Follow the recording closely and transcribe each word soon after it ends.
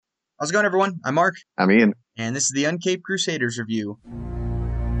How's it going, everyone? I'm Mark, I'm Ian. and this is the Uncaped Crusaders review.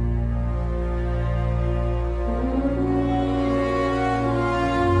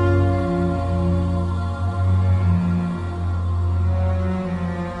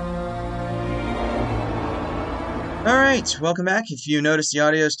 All right, welcome back. If you notice the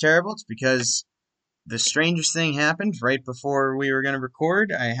audio is terrible, it's because the strangest thing happened right before we were going to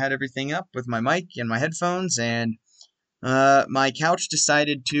record. I had everything up with my mic and my headphones, and my couch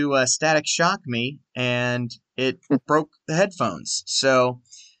decided to static shock me, and it broke the headphones. So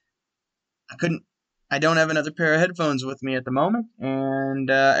I couldn't. I don't have another pair of headphones with me at the moment,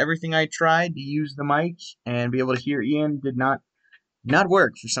 and everything I tried to use the mic and be able to hear Ian did not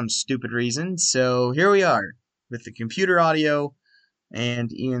work for some stupid reason. So here we are with the computer audio and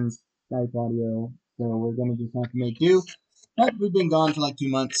Ian's Skype audio. So we're gonna just have to make do. But we've been gone for like 2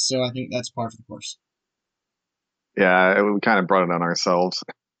 months, so I think that's par for the course. Yeah, we kind of brought it on ourselves.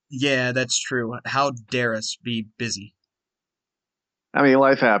 Yeah, that's true. How dare us be busy? I mean,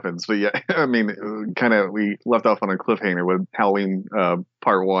 life happens, but yeah, I mean, kind of we left off on a cliffhanger with Halloween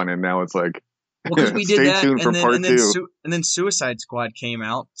part one, and now it's like, Well, because we did stay that, tuned for part two. and then Suicide Squad came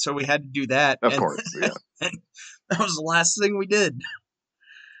out, so we had to do that, Of and, course, yeah, and that was the last thing we did.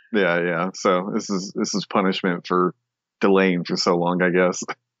 yeah. So this is punishment for delaying for so long, I guess.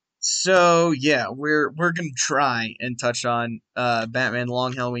 So yeah, we're gonna try and touch on Batman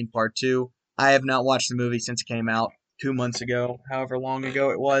Long Halloween Part Two. I have not watched the movie since it came out 2 months ago, however long ago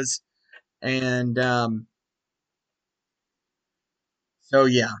it was, and so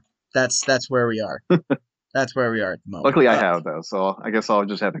yeah, that's where we are. That's where we are at the moment. Luckily, I have though, so I guess I'll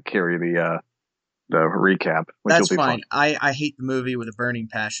just have to carry the recap, which will That's be fun. fine. I hate the movie with a burning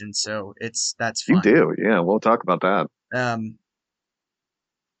passion, so that's You fine. do, yeah. We'll talk about that. Um,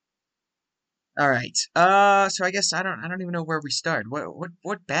 all right. So I guess I don't even know where we start.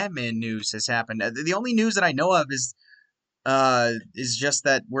 What Batman news has happened? The only news that I know of is just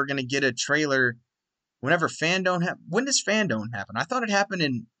that we're gonna get a trailer whenever Fandom when does Fandom happen? I thought it happened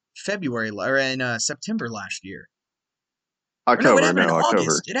in February or in September last year. Or no, it October, happened in no, October.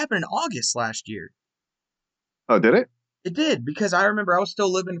 August. It happened in August last year. Oh, did it? It did because I remember I was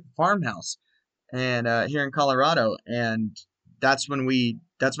still living at the farmhouse and here in Colorado, and that's when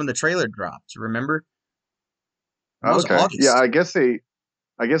the trailer dropped. Remember? That Oh, was okay. Yeah, August.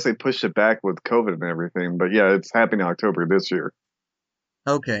 I guess they pushed it back with COVID and everything, but yeah, it's happening in October this year.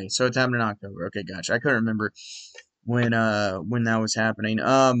 Okay, so it's happening in October. Okay, gotcha. I couldn't remember when that was happening.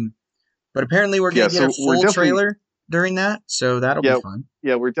 But apparently we're gonna Yeah, get a so we're full definitely trailer during that, so that'll be yeah fun.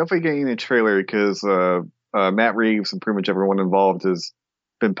 yeah we're definitely getting a trailer because Matt Reeves and pretty much everyone involved has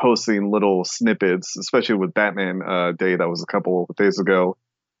been posting little snippets, especially with Batman Day that was a couple of days ago.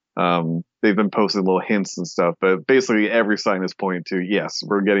 They've been posting little hints and stuff, but basically every sign is pointing to yes,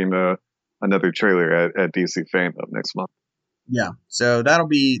 we're getting another trailer at DC Fandom next month. Yeah, so that'll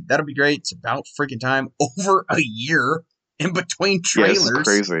be great. It's about freaking time. Over a year in between Yeah, this is trailers.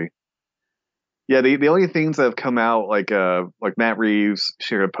 crazy. Yeah, the only things that have come out like Matt Reeves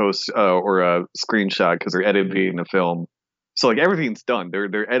shared a post or a screenshot because they're editing the film. So like everything's done.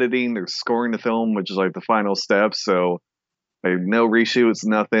 They're editing, they're scoring the film, which is like the final step. So like no reshoots,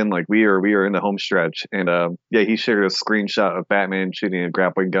 nothing. Like we are in the home stretch. And yeah, he shared a screenshot of Batman shooting a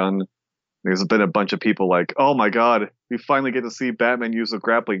grappling gun. There's been a bunch of people like, oh my god, we finally get to see Batman use a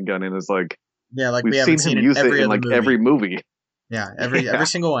grappling gun, and it's like Yeah, like we've we haven't seen seen him in use it every in other like every movie. movie. Yeah, every Yeah,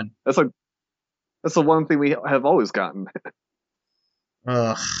 single one. that's like that's the one thing we have always gotten.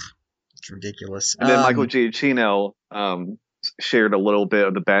 Ugh, it's ridiculous. And then Michael Giacchino shared a little bit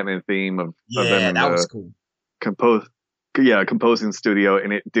of the Batman theme of them Yeah, in that was the cool. compose composing studio.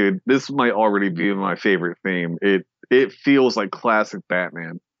 And it, dude, this might already be my favorite theme. It feels like classic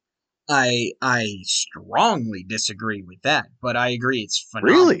Batman. I strongly disagree with that, but I agree it's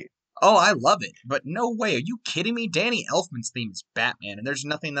phenomenal. Really? Oh, I love it, but no way. Are you kidding me? Danny Elfman's theme is Batman, and there's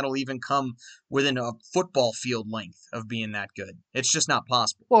nothing that'll even come within a football field length of being that good. It's just not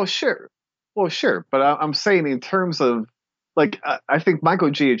possible. Well, sure. Well, sure. But I'm saying in terms of like I think Michael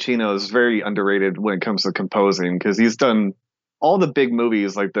Giacchino is very underrated when it comes to composing because he's done all the big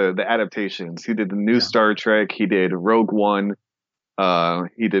movies like the adaptations. He did the new Yeah. Star Trek. He did Rogue One.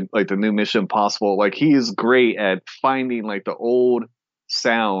 He did like the new Mission Impossible. Like he is great at finding like the old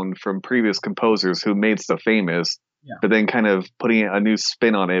sound from previous composers who made stuff famous, Yeah. but then kind of putting a new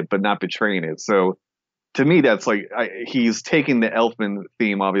spin on it, but not betraying it. So to me, that's like he's taking the Elfman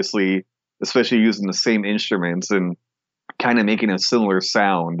theme, obviously, especially using the same instruments and kind of making a similar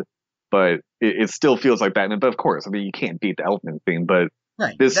sound, but it still feels like Batman. But of course, I mean, you can't beat the Elfman theme. But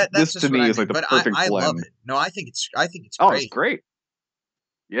Right. this That's this to just what I me is mean. like the But perfect I love blend. it. No, I think it's Oh, it's great. great.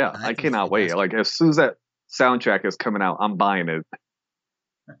 Yeah, I I think it's cannot wait. fantastic. Like as soon as that soundtrack is coming out, I'm buying it.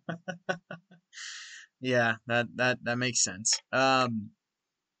 Yeah, that makes sense.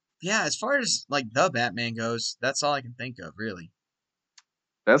 Yeah, as far as like the Batman goes, that's all I can think of, really.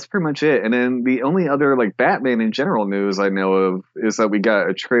 That's pretty much it. And then the only other like Batman in general news I know of is that we got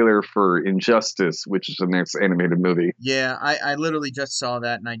a trailer for Injustice, which is the next animated movie. Yeah, I literally just saw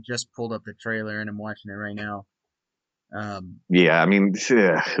that and I just pulled up the trailer and I'm watching it right now. Um, Yeah, I mean,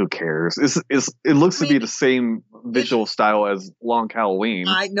 who cares? It looks I to be mean, the same it. visual style as Long Halloween.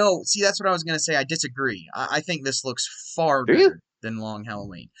 I know. See, that's what I was gonna say. I disagree. I think this looks far Do you? better than Long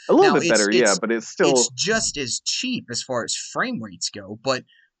Halloween. A little Now, bit better, yeah, but it's it's still just as cheap as far as frame rates go, but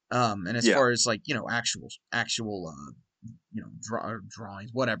and as yeah, far as like actual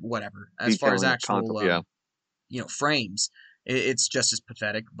drawings, whatever. As far as detailing content. actual Yeah, frames, it's just as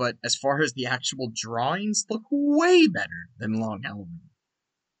pathetic. But as far as the actual drawings, look way better than Long Halloween.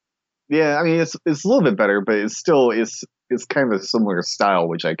 yeah. I mean, it's a little bit better, but it's kind of a similar style,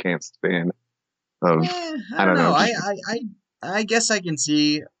 which I can't stand. Of I I don't don't know. know, just I guess I can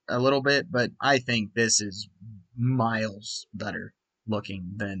see a little bit, but I think this is miles better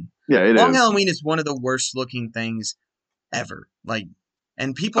looking than yeah, it Long is. Halloween is one of the worst looking things ever. Like,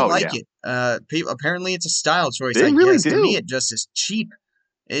 and people Oh like yeah, it. Apparently it's a style choice. they I really guess to me do. it just is cheap.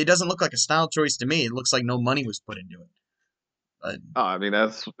 It doesn't look like a style choice to me. It looks like no money was put into it. But Oh, I mean,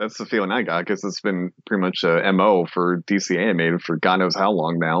 that's the feeling I got because it's been pretty much a MO for DC animated for God knows how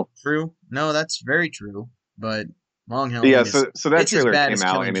long now. true. No, that's very true. But Long Yeah, Halloween is so that it's as trailer bad came as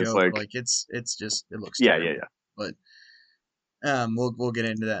out Killing and it's Joke. like, Like it's just it looks yeah, yeah, terrible. yeah. But we'll get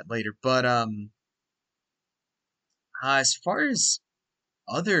into that later. But as far as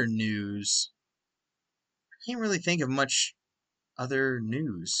other news, I can't really think of much other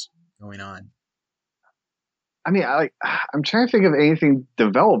news going on. I mean, I'm trying to think of anything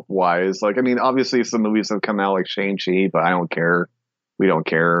develop wise. Like, I mean, obviously some movies have come out like Shang-Chi, but I don't care. We don't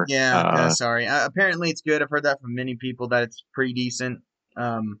care. Yeah, sorry. Apparently it's good. I've heard that from many people that it's pretty decent.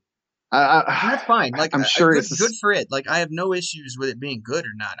 Um, and that's fine. Like, I'm sure good it's good just, for it. Like, I have no issues with it being good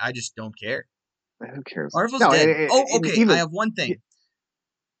or not. I just don't care. who cares? Marvel's No, dead. Oh, and okay. I even have one thing.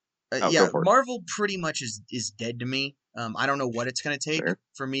 oh, go Yeah, for it. Marvel pretty much is dead to me. I don't know what it's gonna take Fair.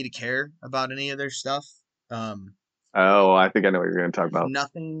 for me to care about any of their stuff. Oh, I think I know what you're going to talk There's about.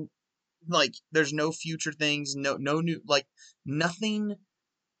 nothing like there's no future things, no new like nothing,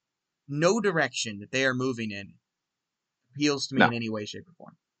 no direction that they are moving in appeals to me No, in any way, shape,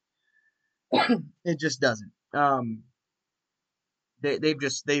 or form. It just doesn't.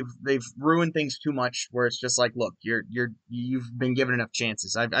 They've ruined things too much. Where it's just like, look, you've been given enough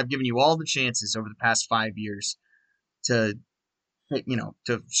chances. I've given you all the chances over the past 5 years to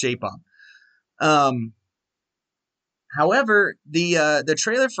to shape up. Um, However, the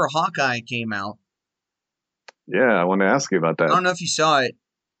trailer for Hawkeye came out. yeah, I want to ask you about I that. don't know if you saw it.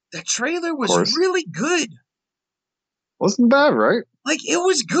 The trailer Of was course, really good. wasn't bad, right? Like it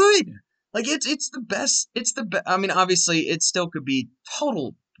was good. Like it's the best. It's the best. I mean, obviously, it still could be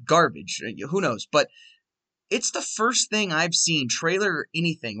total garbage. Who knows? But it's the first thing I've seen trailer or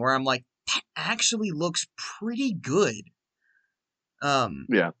anything where I'm like, that actually looks pretty good. Um,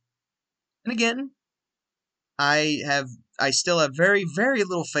 Yeah, and again, I have I still have very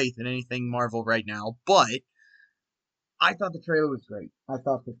little faith in anything Marvel right now, but I thought the trailer was great. I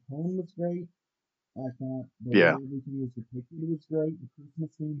thought the tone was great. I thought the way yeah, everything was depicted was great. The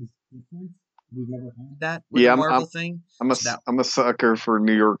Christmas theme was different. We've never had that with a yeah. Marvel thing. So that. I'm a sucker for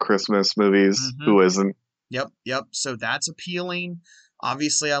New York Christmas movies. Mm-hmm. Who isn't? Yep. So that's appealing.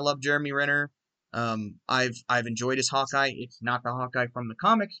 Obviously, I love Jeremy Renner. I've enjoyed his Hawkeye. It's not the Hawkeye from the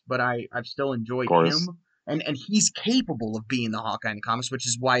comics, but I've still Of enjoyed course. him, and he's capable of being the Hawkeye in the comics, which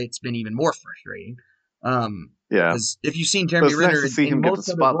is why it's been even more frustrating. Yeah, Because if you've seen but Jeremy it's nice Renner to see in him get the most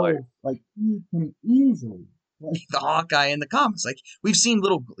other spotlight. roles, like he can easily play the Hawkeye in the comics. Like we've seen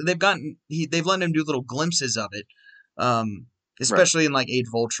they've let him do little glimpses of it, um, Right. especially in like Age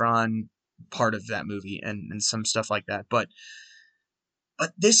of Ultron part of that movie and some stuff like that. But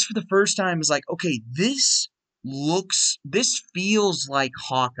this for the first time is like, okay, this feels like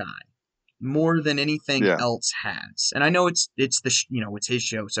Hawkeye more than anything Yeah. else has. And I know it's it's his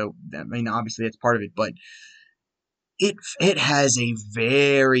show, so I mean obviously it's part of it, but it has a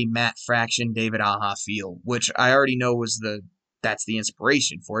very Matt Fraction David Aja feel, which I already know that's the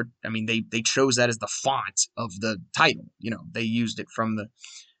inspiration for it. I mean they chose that as the font of the title. They used it from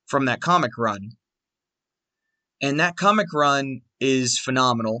that comic run. And that comic run is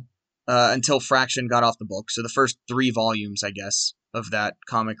phenomenal until Fraction got off the book. So the first 3 volumes, I guess, of that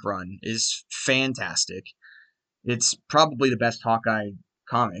comic run is fantastic. It's probably the best Hawkeye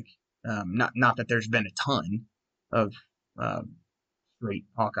comic. Not that there's been a ton of great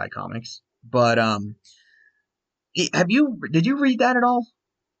Hawkeye comics, but did you read that at all?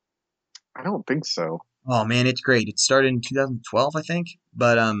 I don't think so. Oh man, it's great. It started in 2012, I think,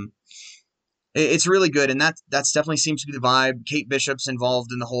 but it's really good, and that's definitely seems to be the vibe. Kate Bishop's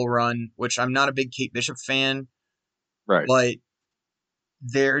involved in the whole run, which I'm not a big Kate Bishop fan, Right. but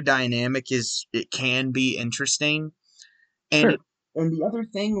their dynamic is it can be interesting. And Sure. it, and the other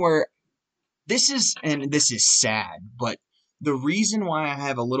thing where this is sad, but the reason why I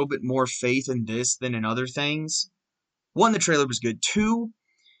have a little bit more faith in this than in other things, one, the trailer was good. Two,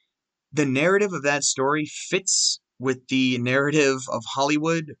 the narrative of that story fits with the narrative of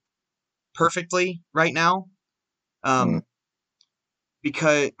Hollywood perfectly right now. Mm. Um,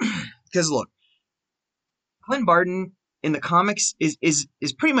 because because look, Clint Barton in the comics is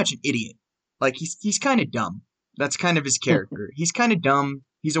pretty much an idiot. Like he's kind of dumb. That's kind of his character. He's kind of dumb.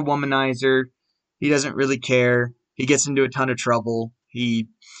 He's a womanizer. He doesn't really care. He gets into a ton of trouble. He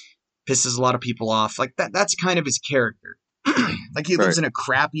pisses a lot of people off. Like that's kind of his character. Like he lives Right. in a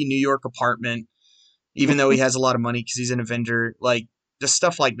crappy New York apartment, even though he has a lot of money because he's an Avenger. Like just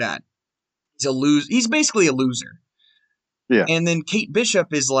stuff like that. He's basically a loser. Yeah. And then Kate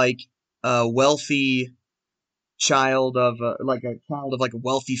Bishop is like a wealthy child of like a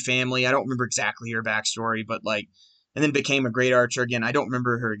wealthy family. I don't remember exactly her backstory, but like, and then became a great archer again. I don't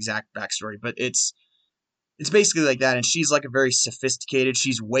remember her exact backstory, but it's basically like that. And she's like a very sophisticated.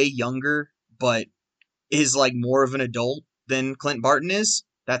 She's way younger, but is like more of an adult than Clint Barton is.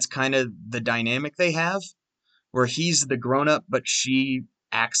 That's kind of the dynamic they have, where he's the grown up, but she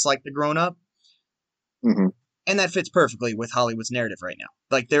acts like the grown up, Hmm. and that fits perfectly with Hollywood's narrative right now.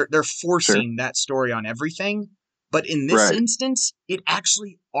 Like they're Sure. forcing that story on everything, but in this Right. instance, it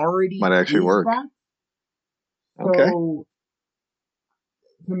actually already Might actually is work. that. Okay. So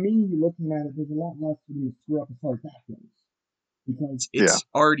to me, looking at it, there's a lot less for me to screw up as far as that goes because Yeah. it's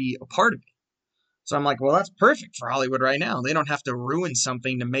already a part of it. So I'm like, well, that's perfect for Hollywood right now. They don't have to ruin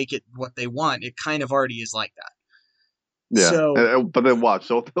something to make it what they want. It kind of already is like that. Yeah. So But then watch,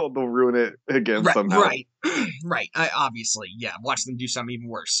 they'll ruin it again right, somehow. right, right. I obviously, yeah, watch them do something even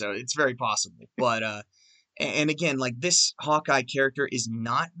worse. So it's very possible. But and again, like this Hawkeye character is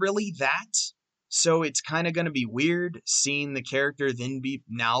not really that. So it's kind of going to be weird seeing the character then be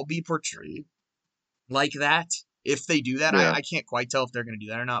portrayed like that. If they do that, Yeah. I can't quite tell if they're going to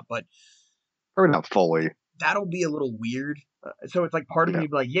do that or not, but Probably not fully. that'll be a little weird. So it's like part of Yeah. me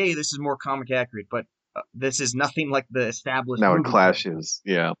be like, yay, this is more comic accurate, but this is nothing like the established Now it movie character. clashes.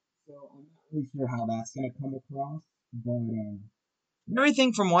 Yeah. So I'm not really sure how that's going to come across, but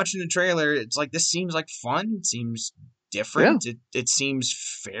everything from watching the trailer, it's like this seems like fun. It seems Yeah. different. It seems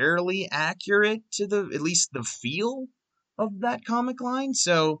fairly accurate to the at least the feel of that comic line.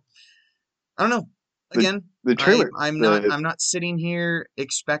 So I don't know. The Again, the trailer. The I'm not sitting here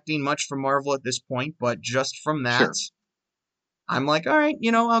expecting much from Marvel at this point, but just from that, Sure. I'm like, all right,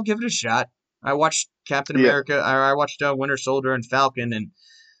 I'll give it a shot. I watched Captain Yeah. America. I watched Winter Soldier and Falcon, and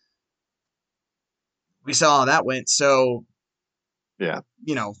we saw how that went. So Yeah.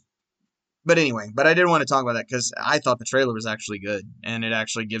 you know, but anyway, but I didn't want to talk about that because I thought the trailer was actually good, and it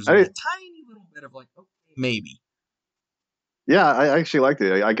actually gives me a I tiny little bit of like, okay, maybe. Yeah, I actually liked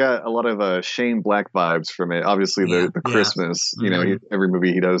it. I got a lot of Shane Black vibes from it. Obviously, Yeah, the yeah. Christmas, Hmm. every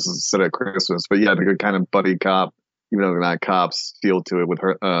movie he does is set at Christmas. But yeah, the good kind of buddy cop, even though they're not cops, feel to it with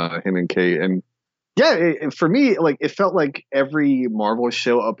him and Kate. And yeah, for me, like it felt like every Marvel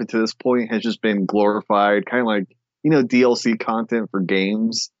show up until this point has just been glorified, kind of like DLC content for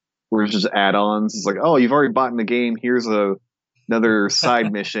games, where it's just add-ons. It's like, oh, you've already bought in the game. Here's another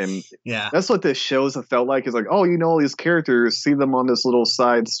side mission. Yeah, That's what this shows have felt like. Is like, oh, all these characters, see them on this little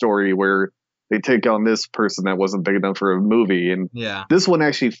side story where they take on this person that wasn't big enough for a movie, and yeah, this one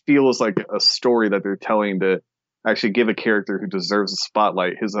actually feels like a story that they're telling to actually give a character who deserves a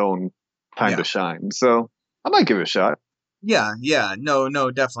spotlight his own time yeah. to shine. So I might give it a shot. Yeah, yeah, no,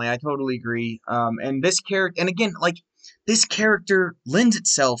 no, definitely. I totally agree. And this character, and again, like this character lends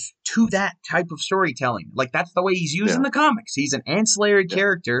itself to that type of storytelling. Like that's the way he's used in Yeah, the comics. He's an ancillary yeah,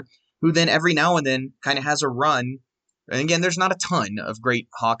 character who then every now and then kind of has a run. And again, there's not a ton of great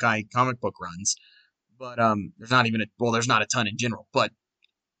Hawkeye comic book runs, but there's not a ton in general. But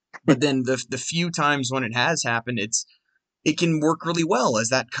then the few times when it has happened, it can work really well as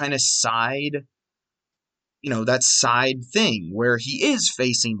that kind of side that side thing where he is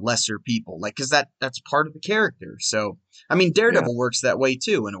facing lesser people, like because that's part of the character. So I mean, yeah. Daredevil works that way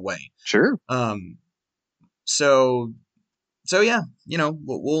too, in a way. Sure. Um, so yeah,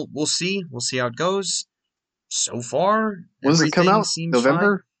 we'll see how it goes. so far, When does it come everything out? seems fine.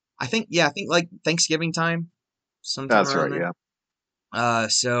 November? I think like Thanksgiving time, sometime That's around right. there. Yeah. Uh,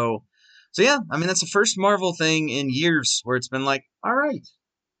 so, so yeah, I mean that's the first Marvel thing in years where it's been like, all right,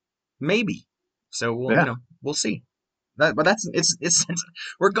 maybe. So we'll, Yeah. we'll see. But that's it's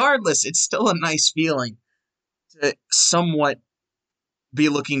regardless, it's still a nice feeling to somewhat be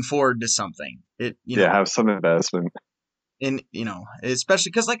looking forward to something. It, Yeah. Have some investment. and especially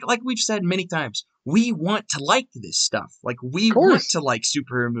because like we've said many times, we want to like this stuff. Like we Of want course. to like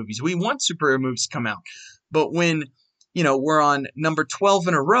superhero movies. We want superhero movies to come out. But when we're on number 12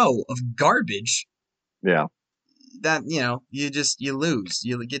 in a row of garbage, Yeah. that you lose.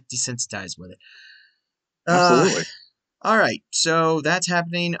 You get desensitized with it. Uh, Absolutely. all right, so that's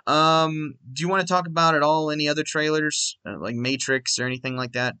happening. Do you want to talk about at all any other trailers like Matrix or anything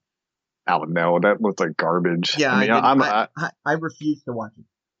like that? Oh no, that looked like garbage. Yeah, I I mean, didn't. I'm. I refuse to watch it.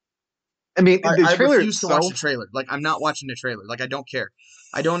 I mean, the I trailer refuse to watch the itself. trailer. Like I'm not watching the trailer. Like I don't care.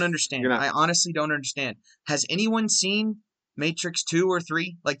 I don't You're understand. not. I honestly don't understand. Has anyone seen Matrix 2 or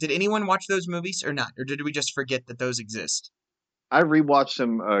 3? Like did anyone watch those movies or not? Or did we just forget that those exist? I rewatched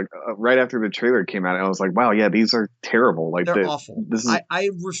them right after the trailer came out, and I was like, "Wow, yeah, these are terrible." Like They're that. awful. This is I yeah.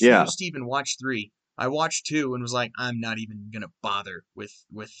 refused to even watch 3. I watched 2 and was like, I'm not even going to bother with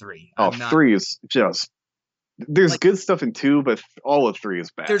 3. Oh, I'm not three is just. There's like good stuff in two, but all of three is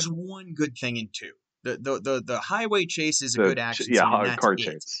bad. there's one good thing in 2. The highway chase is a good action scene and that's car it.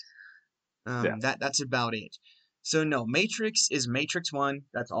 chase. Yeah. That's about it. So no, Matrix is Matrix 1.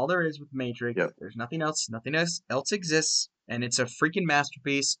 That's all there is with Matrix. Yep. There's nothing else. Nothing else exists. And it's a freaking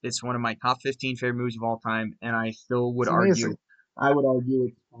masterpiece. It's one of my top 15 favorite movies of all time. And It's amazing. I would argue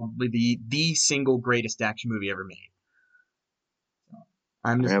it's probably the single greatest action movie ever made.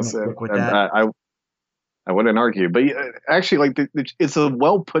 I'm just Yes, gonna stick with and that. I wouldn't argue, but actually, like it's a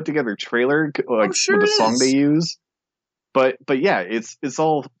well put together trailer, Oh, like sure with the song they is. use. But yeah, it's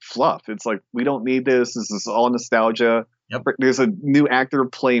all fluff. It's like we don't need this. This is all nostalgia. Yep. There's a new actor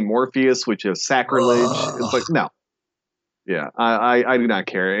playing Morpheus, which is sacrilege. It's like Ugh. no, yeah, I do not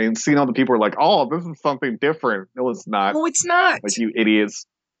care. And seeing all the people are like, oh, this is something different. No, it's not. No, it's not. Like you idiots.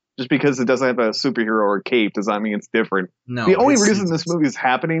 Just because it doesn't have a superhero or a cape does not mean it's different. The No, only reason this movie is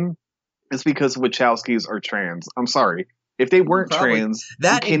happening is because Wachowskis are trans. I'm sorry. If they weren't probably trans, you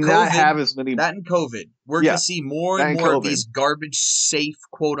that and cannot COVID. have as many. That and COVID. We're Yeah, gonna see more that and and more of COVID. these garbage safe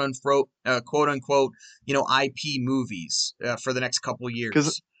quote unquote IP movies for the next couple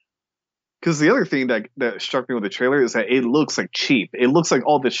years. Because the other thing that struck me with the trailer is that it looks like cheap. It looks like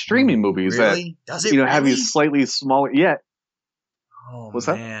all the streaming movies really? Does it that have really? these slightly smaller. Yeah, Oh what's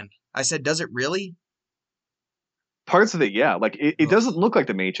that? man. I said, does it really? Parts of it, yeah. Like it Ugh. doesn't look like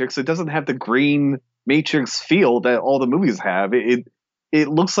the Matrix. It doesn't have the green Matrix feel that all the movies have. It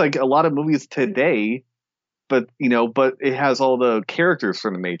looks like a lot of movies today, but but it has all the characters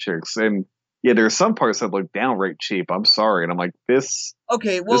from the Matrix. And yeah, there's some parts that look downright cheap. I'm sorry, and I'm like, this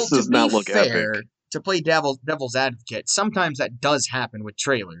Okay, well, to does be not look fair, epic. to play devil's advocate, sometimes that does happen with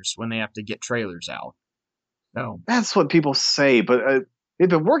trailers when they have to get trailers out. So, That's what people say, but they've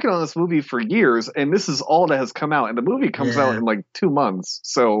been working on this movie for years, and this is all that has come out. And the movie comes out yeah. in like 2 months,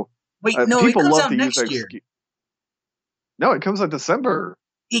 so Wait, no, it people comes love out to use that next year. excuse. No, it comes out December.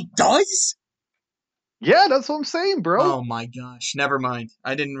 It does? Yeah, that's what I'm saying, bro. Oh my gosh, never mind.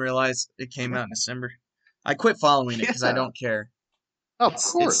 I didn't realize it came out in December. I quit following it because I Yeah, don't care. of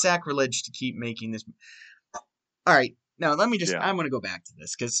It's course. sacrilege to keep making this. All right, now let me just. Yeah, I'm going to go back to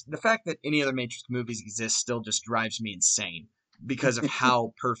this because the fact that any other Matrix movies exist still just drives me insane because of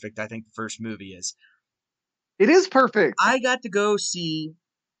how perfect I think the first movie is. it is perfect. I got to go see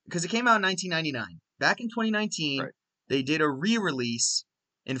because it came out in 1999. Back in 2019, Right. they did a re-release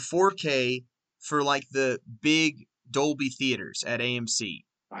in 4K for like the big Dolby theaters at AMC.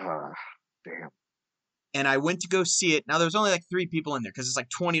 Damn. And I went to go see it. Now, there was only like 3 people in there because it's like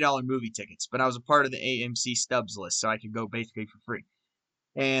 $20 movie tickets, but I was a part of the AMC stubs list, so I could go basically for free.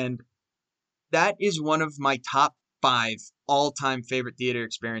 And that is one of my top 5 all-time favorite theater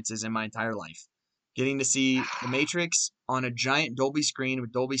experiences in my entire life. Getting to see The Matrix on a giant Dolby screen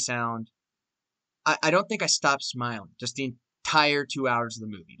with Dolby sound. I don't think I stopped smiling just the entire 2 hours of the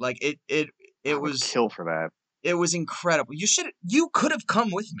movie. Like it I would was kill for that. it was incredible. You could have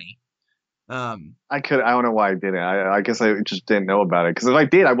come with me. I could. I don't know why I didn't. I guess I just didn't know about it. Because if I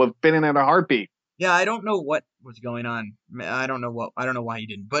did, I would have been in at a heartbeat. Yeah, I don't know what was going on. I don't know why you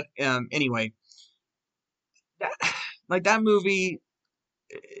didn't. But anyway, like that movie,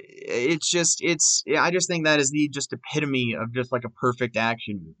 I just think that is the just epitome of just like a perfect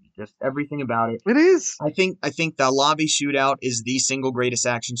action movie. Just everything about it. It is. I think the lobby shootout is the single greatest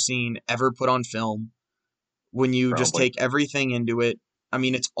action scene ever put on film. when you just Probably. take everything into it. I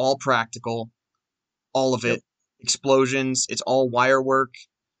mean, it's all practical, all of Yep. it. Explosions, it's all wire work.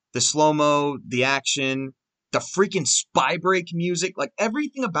 The slow-mo, the action, the freaking spy break music, like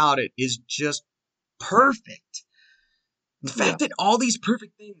everything about it is just perfect. The Yeah. fact that all these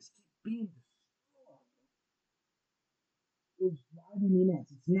perfect things keep being is driving me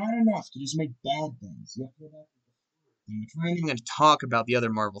nuts. It's not enough to just make bad things. You have to go back to the thing. We're not even going to talk about the other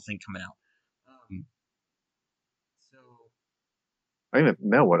Marvel thing coming out. So I don't even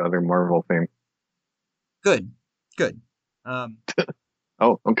know what other Marvel thing. good, good. Um,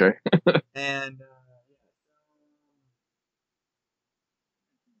 Oh, okay. and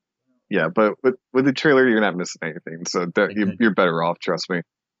Yeah, but with the trailer, you're not missing anything. So okay, good. you're better off. Trust me.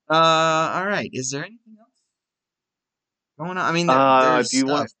 All right. Is there anything else going on? I mean, there's Do you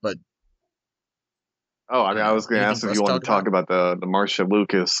want? stuff, but Oh, I I mean, don't I know. was going to Anything ask for if us you to want talk to talk about? about the Marsha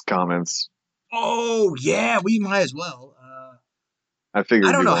Lucas comments. Oh yeah, we might as well. I I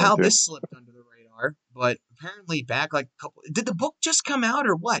figured don't you'd know want how to. this slipped under the radar, but apparently back like a couple. Did the book just come out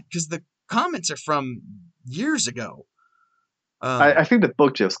or what? Because the comments are from years ago. I think the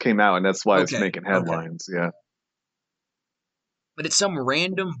book just came out, and that's why it's Okay, making okay. headlines. Yeah. But it's some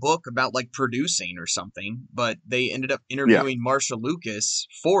random book about like producing or something. But they ended up Yeah. interviewing Marsha Lucas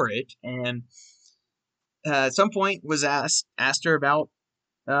for it, and at some point was asked her about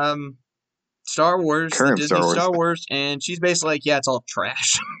um Star Wars, the Current Disney Star Wars. Star Wars, and she's basically like, yeah, it's all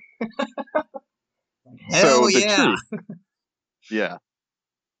trash. So Hell the yeah. truth. Yeah.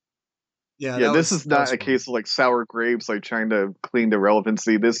 Yeah, Yeah. This is that not was a funny. case of like sour grapes, like trying to clean the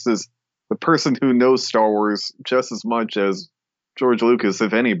relevancy. This is the person who knows Star Wars just as much as George Lucas,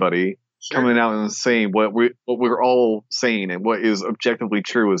 if anybody, Sure. coming out and saying what we're all saying and what is objectively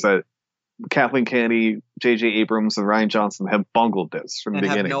true is that Kathleen Kennedy, J.J. Abrams, and Ryan Johnson have bungled this from the And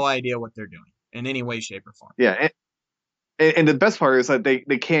have beginning. no idea what they're doing in any way, shape, or form. Yeah, and the best part is that they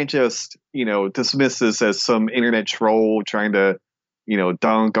can't just dismiss this as some internet troll trying to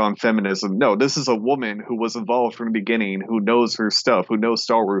dunk on feminism. No, this is a woman who was involved from the beginning, who knows her stuff, who knows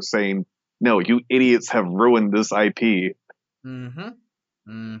Star Wars, saying, "No, you idiots have ruined this IP." Mm-hmm.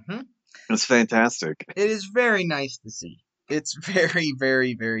 Mm-hmm. It's fantastic. It is very nice to see. It's very,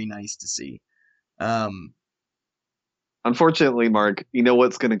 very, very nice to see. Um, Unfortunately, Mark, you know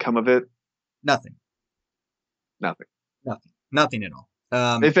what's going to come of it? Nothing. Nothing. Nothing. Nothing at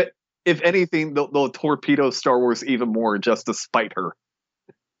all. If it, if anything, they'll torpedo Star Wars even more just to spite her.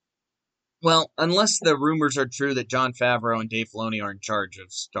 Well, unless the rumors are true that Jon Favreau and Dave Filoni are in charge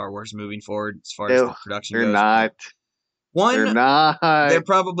of Star Wars moving forward as far as the Ew, production they're goes. But not. They're one, they're not.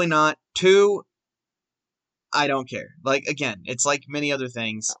 probably not. Two, I don't care. Like again, it's like many other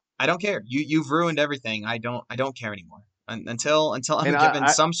things. I don't care. You've ruined everything. I don't care anymore. Until I'm And given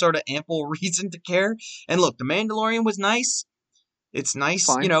some sort of ample reason to care. And look, The Mandalorian was nice. It's it's nice,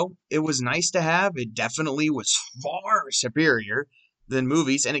 fine. it was nice to have. It definitely was far superior than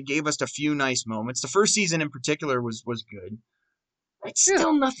movies, and it gave us a few nice moments. The first season in particular was good. It's Yeah.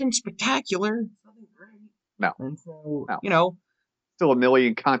 still nothing spectacular. Nothing great. No. And so, No. Still a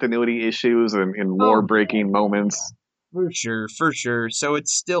million continuity issues and lore breaking moments. For sure, for sure. So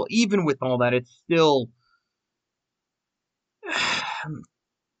it's still, even with all that, it's still,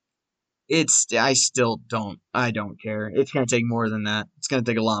 I don't care. It's gonna take more than that. It's gonna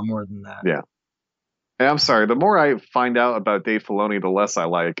take a lot more than that. Yeah. And I'm sorry, the more I find out about Dave Filoni, the less I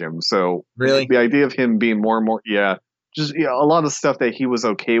like him. So Really? the idea of him being more and more, just a lot of stuff that he was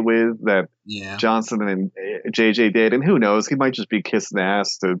okay with that Yeah. Johnson and JJ did, and who knows, he might just be kissing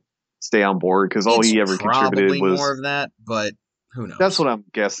ass to stay on board because all he ever contributed Probably was more of that, but who knows? That's what I'm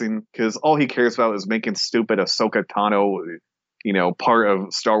guessing because all he cares about is making stupid Ahsoka Tano, part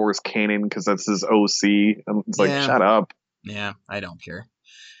of Star Wars canon because that's his OC. It's like, shut up. Yeah, I don't care.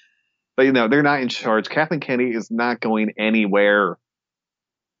 But they're not in charge. Kathleen Kennedy is not going anywhere.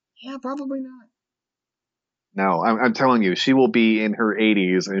 Yeah, probably not. No, I'm telling you, she will be in her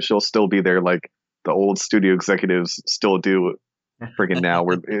 80s and she'll still be there like the old studio executives still do friggin' now,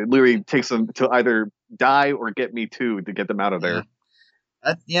 where it literally takes them to either die or get Me Too to get them out of there.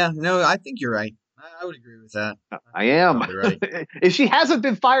 No, I think you're right. I would agree with that. I am. Right. If she hasn't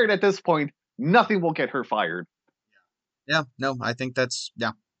been fired at this point, nothing will get her fired. Yeah, no, I think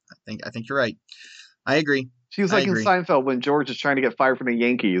I think you're right. I agree. She was like in Seinfeld when George is trying to get fired from the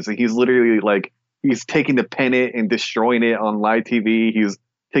Yankees, and he's literally like he's taking the pennant and destroying it on live TV. He's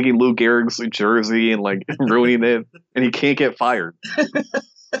taking Lou Gehrig's jersey and like ruining it, and he can't get fired.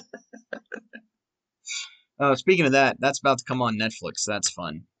 Speaking of that, that's about to come on Netflix. That's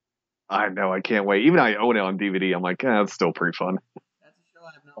fun. I know, I can't wait. Even I own it on DVD. I'm like, that's still pretty fun. That's a show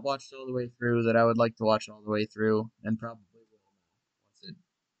I have not I've watched all the way through that I would like to watch all the way through, and probably will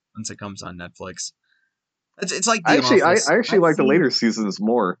once it comes on Netflix. It's like I The actually, Office. I actually I've like the seen later seasons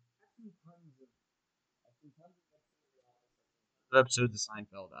more. episodes of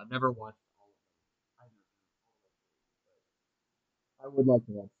Seinfeld. I've never watched all of them. I would like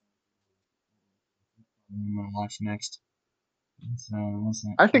to watch. I'm gonna watch next. So once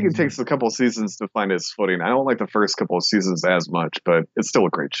that I think it comes up. takes a couple seasons to find its footing. I don't like the first couple of seasons as much, but it's still a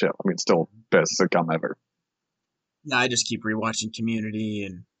great show. I mean, it's still best sitcom ever. Yeah, I just keep rewatching Community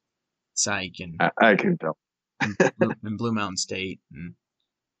and Psych I can tell. and Blue Mountain State and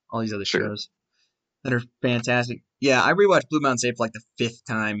all these other Sure. shows that are fantastic. Yeah, I rewatched Blue Mountain State for like the 5th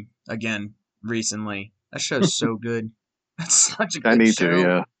time again recently. That show's so good. That's such a I good need to, show.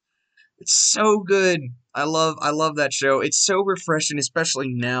 yeah. It's so good. I love that show. It's so refreshing, especially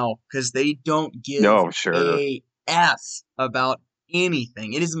now, because they don't give No, sure. a F about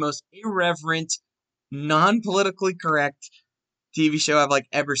anything. It is the most irreverent, non-politically correct TV show I've like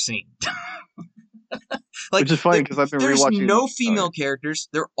ever seen. Like Which is funny because I've been there's rewatching. no female characters.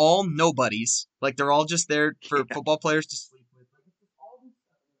 They're all nobodies. Like they're all just there for football players to sleep with. Like it's just all this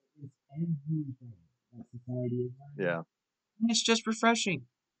stuff. It's everything that society is. Yeah. And it's just refreshing.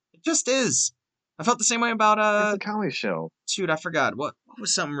 It just is. I felt the same way about It's a comedy show. shoot, I forgot. What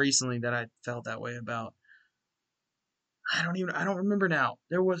was something recently that I felt that way about? I don't remember now.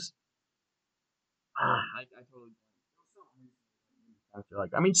 There was I totally I feel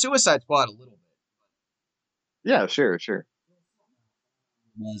like I mean Suicide Squad a little bit Yeah, sure.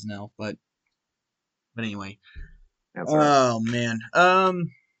 was now, but anyway. That's all right. Oh man.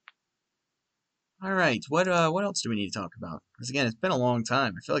 All right. What else do we need to talk about? Because again, it's been a long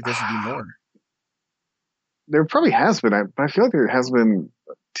time. I feel like there should be more. There probably has been, but I feel like there has been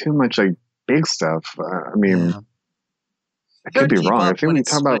too much like big stuff. I mean, Yeah. I could be wrong. I think when we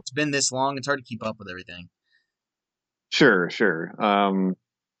talk when about it's been this long. It's hard to keep up with everything. sure.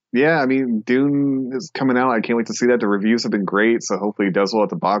 Yeah, I mean, Dune is coming out. I can't wait to see that. The reviews have been great, so hopefully it does well at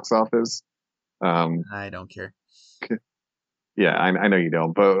the box office. I don't care. Yeah, I know you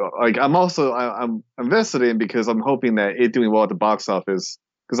don't, but like I'm invested in because I'm hoping that it doing well at the box office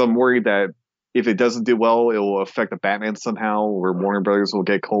because I'm worried that if it doesn't do well, it will affect the Batman somehow, where Warner Brothers will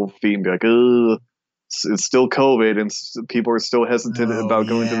get cold feet and be like, "Ugh, it's still COVID and people are still hesitant Oh about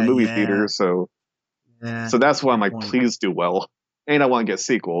going to the movie theater." So yeah. that's why I'm Good like, point. please do well, and I want to get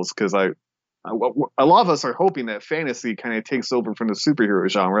sequels because a lot of us are hoping that fantasy kind of takes over from the superhero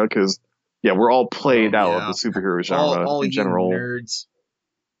genre because yeah, we're all played Oh out of yeah. the superhero genre All in you general. nerds.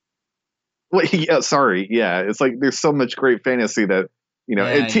 Well, yeah, sorry. Yeah, it's like there's so much great fantasy that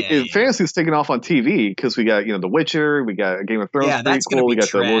Yeah. fantasy's taking off on TV because we got The Witcher, we got a Game of Thrones Yeah, that's gonna prequel, we be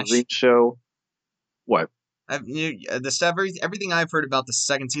got the Lord of the trash. Rings show. What? The stuff, everything I've heard about the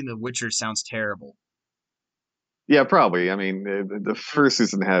second season of The Witcher sounds terrible. Yeah, probably. I mean, the first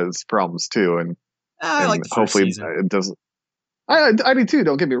season has problems too, I like and the first hopefully season. it doesn't. I do too.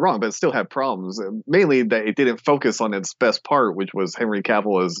 Don't get me wrong, but it still had problems. Mainly that it didn't focus on its best part, which was Henry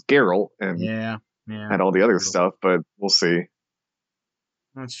Cavill as Geralt, and Yeah. had all the other True. stuff. But we'll see.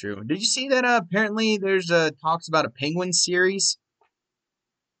 That's true. Did you see that? Apparently, there's talks about a Penguin series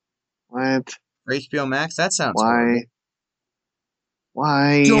What? for HBO Max. That sounds horrible.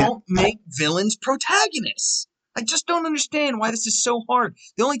 Why? Why? Don't make villains protagonists. I just don't understand why this is so hard.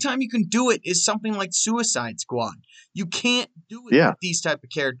 The only time you can do it is something like Suicide Squad. You can't do it Yeah. with these type of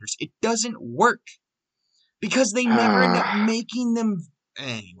characters. It doesn't work because they never end up making them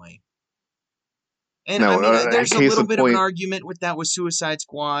anyway. And No, I mean, there's a case little in bit of an point- argument with that with Suicide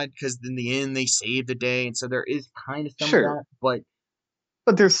Squad because in the end they saved the day, and so there is kind of some Sure. of that. But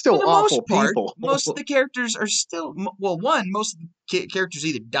But they're for still the awful most part, people. most of the characters are still most of the characters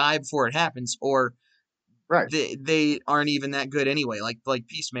either die before it happens or Right. they aren't even that good anyway, like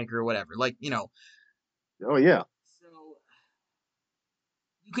Peacemaker or whatever. Like, Oh yeah. So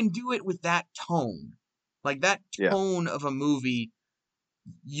you can do it with that tone. Like that Yeah. tone of a movie,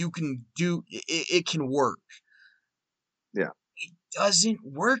 you can do it can work. Yeah. It doesn't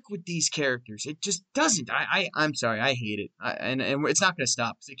work with these characters. It just doesn't. I'm sorry. I hate it. And it's not going to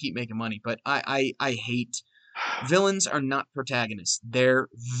stop because they keep making money. But I hate villains are not protagonists. They're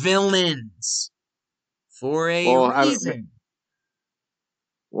villains for a reason.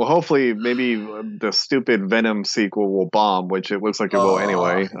 Well, hopefully, maybe the stupid Venom sequel will bomb, which it looks like it will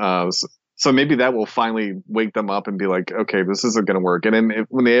anyway. So maybe that will finally wake them up and be like, okay, this isn't going to work. And then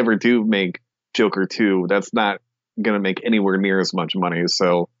when they ever do make Joker 2, that's not going to make anywhere near as much money.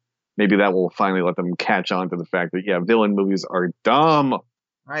 So maybe that will finally let them catch on to the fact that, yeah, villain movies are dumb.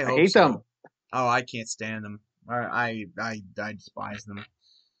 I hate them. Oh, I can't stand them. I despise them.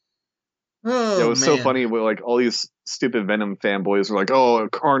 Yeah, it Oh was so man, funny with like all these stupid Venom fanboys were like, "Oh,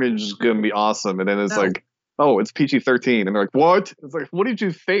 Carnage is gonna be awesome," and then it's no, like, "Oh, it's PG-13," and they're like, "What?" It's like, "What did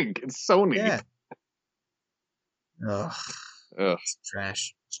you think? It's Sony." yeah, ugh, Ugh. it's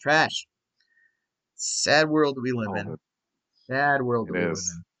trash. It's trash. Sad world we live Oh, in. Sad world it that we live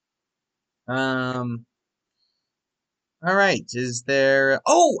is. in. All right. Is there?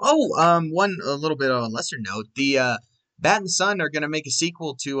 One a little bit on a lesser note. The Bat and Son are gonna make a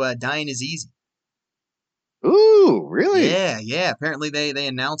sequel to Dying Is Easy. Ooh, really? Yeah, yeah. Apparently they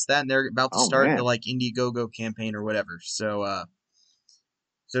announced that and they're about to Oh start the man, like Indiegogo campaign or whatever. So oh,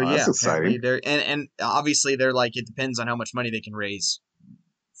 yeah, that's apparently exciting. and obviously they're like it depends on how much money they can raise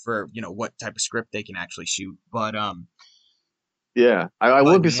for what type of script they can actually shoot. Yeah, I But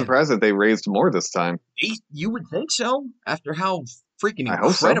would be man, surprised if they raised more this time. you would think so after how freaking I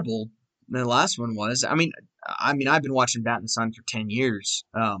hope so. incredible the last one was. I mean I've been watching Bat and Sun for 10 years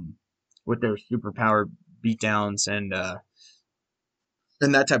with their superpower beatdowns and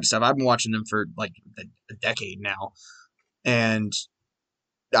that type of stuff. I've been watching them for like a decade now, and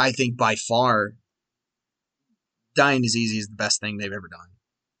I think by far Dying is Easy is the best thing they've ever done.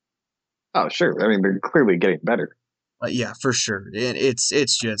 Oh, sure. I mean, they're clearly getting better. But yeah, for sure.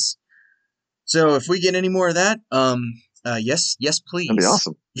 It's just so if we get any more of that, yes, yes, That'd be please,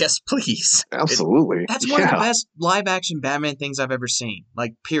 awesome. yes, please. Absolutely. That's one of the Yeah, best live action Batman things I've ever seen.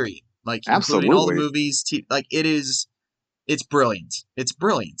 Like, period. Like, including all the absolutely. movies. Like, it's brilliant. It's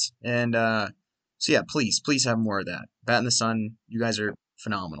brilliant. And so yeah, please have more of that. Bat in the Sun, you guys are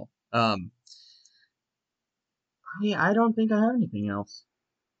phenomenal. I don't think I have anything else.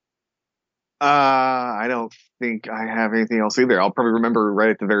 I don't think I have anything else either. I'll probably remember right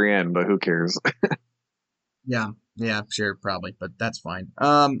at the very end, but who cares? Yeah, yeah, sure, probably, but that's fine.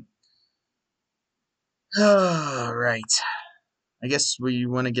 All right. I guess we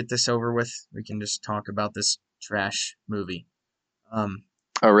want to get this over with. We can just talk about this trash movie. Um,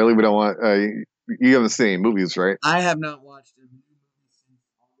 Oh, really? We don't want. You haven't seen any movies, right? I have not watched a new movie since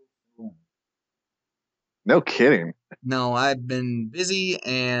August 11th. No kidding. No, I've been busy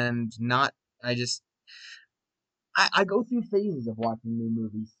and not. I just I go through phases of watching new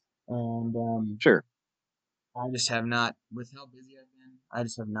movies, and Sure. I just have not. With how busy I've been, I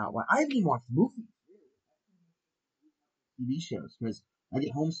just have not. I haven't even watched movies, TV shows, because I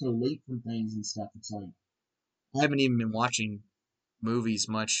get home so late from things and stuff. It's like I haven't even been watching movies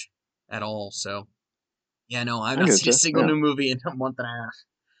much at all. So yeah, no, I've I not get seen a you. single Yeah, new movie in a month and a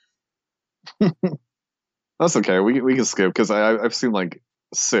half. that's okay. We can skip because I've seen like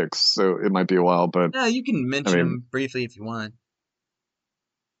six, so it might be a while. But Yeah, you can I mention mean, them briefly if you want.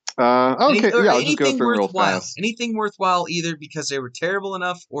 okay, yeah, I'll just go Anything through them real worthwhile. fast. Anything worthwhile either because they were terrible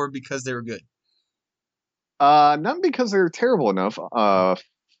enough or because they were good. Not because they're terrible enough.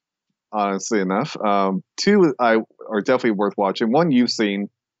 Honestly enough. Two I are definitely worth watching. One you've seen,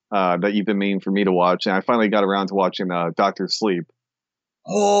 that you've been meaning for me to watch, and I finally got around to watching Doctor Sleep.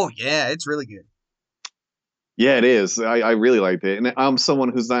 Oh yeah, it's really good. Yeah, it is. I really liked it, and I'm someone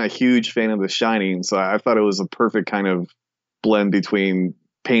who's not a huge fan of The Shining, so I thought it was a perfect kind of blend between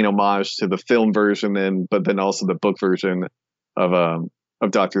paying homage to the film version and but then also the book version of um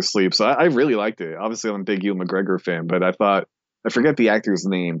of Doctor Sleep. So I really liked it. Obviously, I'm a big Ewan McGregor fan, but I thought I forget the actor's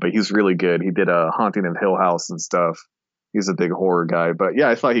name, but he's really good. He did a Haunting of Hill House and stuff. He's a big horror guy, but yeah,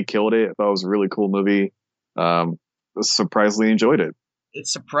 I thought he killed it. I thought it was a really cool movie. Surprisingly enjoyed it.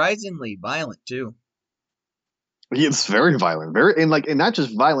 It's surprisingly violent too. It's very violent, very and not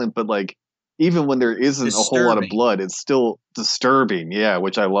just violent, but like even when there isn't a whole lot of Disturbing. blood, it's still disturbing. Yeah,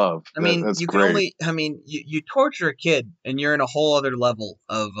 which I love. I mean, That's you can great. only. I mean, you torture a kid, and you're in a whole other level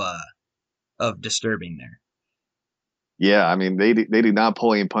of disturbing there. Yeah, I mean they do not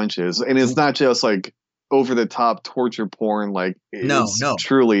pull any punches, and it's Nope. not just like over the top torture porn. Like No, it's no.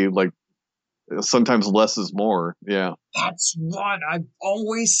 truly like sometimes less is more. Yeah, That's what I'm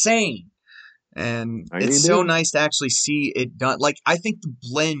always saying. And I it's you so do. nice to actually see it done. Like I think the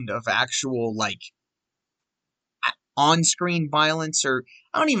blend of actual like on-screen violence, or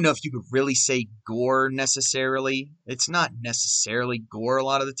I don't even know if you could really say gore necessarily. It's not necessarily gore a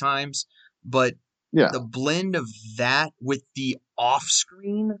lot of the times, but Yeah, the blend of that with the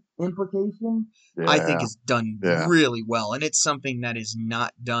off-screen implication, I think yeah, is done yeah. really well, and it's something that is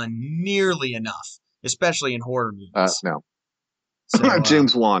not done nearly enough, especially in horror movies. No, So,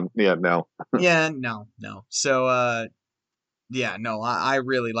 James Wan. Yeah, no. yeah, no, no. So, yeah, no, I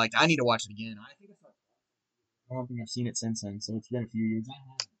really liked. I need to watch it again. I don't think I've seen it since then, so it's been a few years.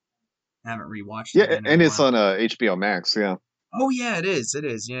 I haven't rewatched it Yeah, again in a and it's while. on HBO Max. Yeah. Oh yeah, it is. It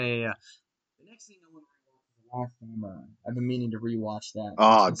is. Yeah, yeah, yeah. The next thing I want to rewatch Last Samurai. I've been meaning to rewatch that. It's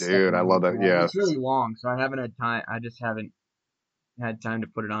Oh, the dude, second I one love as that. well. Yeah. It's really long, so I haven't had time. I just haven't had time to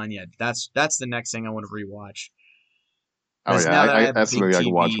put it on yet. That's the next thing I want to rewatch. Oh Because yeah, now that I have a that's a big movie I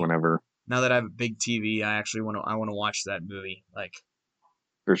can watch TV, whenever now that I have a big TV, I want to watch that movie. Like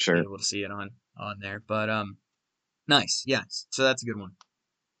for be sure. able to see it on there. But nice. Yes. So that's a good one.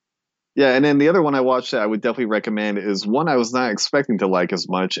 Yeah, and then the other one I watched that I would definitely recommend is one I was not expecting to like as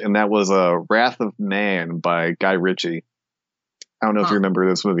much, and that was Wrath of Man by Guy Ritchie. I don't know if you Huh. remember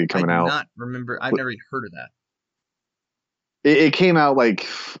this movie I coming do out. not remember. I've never even heard of that. It came out like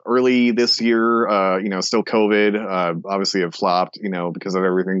early this year. Still COVID. Obviously, it flopped. Because of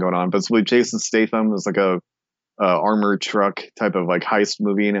everything going on. But it's with Jason Statham. It's like a armored truck type of like heist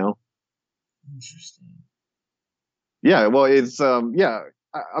movie. Interesting. Yeah. Well, it's yeah.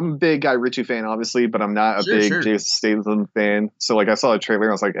 I'm a big Guy Ritchie fan, obviously, but I'm not a Sure, big sure. Jason Statham fan. So like, I saw a trailer,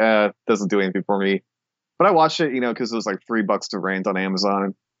 and I was like, it doesn't do anything for me. But I watched it, because it was like $3 to rent on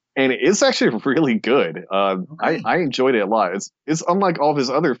Amazon, and it's actually really good. Okay. I enjoyed it a lot. It's unlike all of his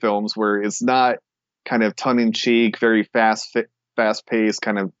other films where it's not kind of tongue in cheek, very fast paced,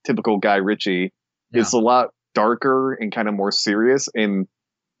 kind of typical Guy Ritchie. Yeah. It's a lot darker and kind of more serious, and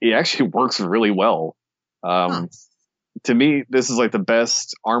it actually works really well. Huh. Um, to me, this is like the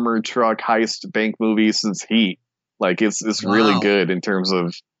best armored truck heist bank movie since Heat. Like it's really Wow. good in terms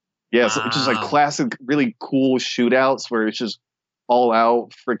of it's just like Wow. classic, really cool shootouts where it's just all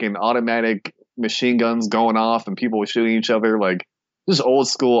out freaking automatic machine guns going off and people shooting each other, like just old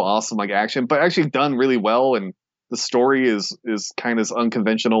school, awesome like action, but actually done really well. And the story is kind of this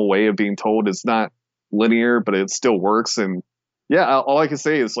unconventional way of being told. It's not linear, but it still works. And yeah, all I can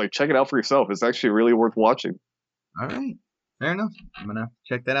say is like check it out for yourself. It's actually really worth watching. All right. Fair enough. I'm gonna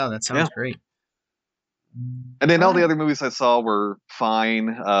check that out. That Yeah. sounds great. And then All all the right. other movies I saw were fine.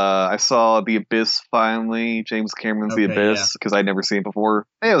 I saw The Abyss finally, James Cameron's The Okay. Yeah. Abyss, because I'd never seen it before.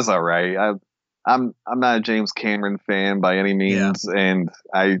 It was all right. I'm not a James Cameron fan by any Yeah. means, and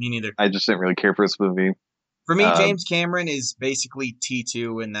I Me neither. I just didn't really care for this movie. For me, Uh, James Cameron is basically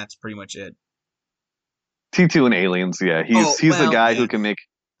T2, and that's pretty much it. T2 and Aliens, yeah, Oh he's the well, guy yeah. who can make.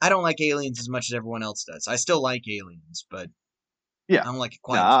 I don't like Aliens as much as everyone else does. I still like Aliens, but Yeah, I don't like it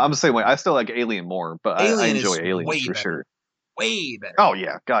no, quite as I'm much. the same way. I still like Alien more, but I Alien enjoy is Aliens way for better. sure. Way better. Oh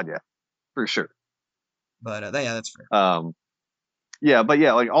yeah, God yeah, for sure. But yeah, that's fair. Yeah, but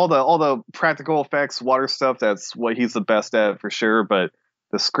yeah, like all the practical effects, water stuff, that's what he's the best at for sure. But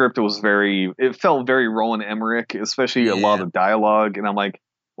the script it felt very Roland Emmerich, especially a lot Yeah. of the dialogue. And I'm like,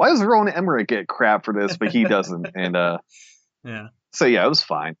 why does Roland Emmerich get crap for this, but he doesn't? And Yeah. so yeah, it was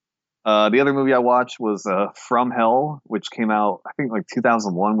fine. The other movie I watched was From Hell, which came out I think like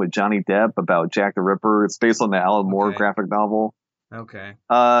 2001 with Johnny Depp about Jack the Ripper. It's based on the Alan Moore Okay. graphic novel. Okay.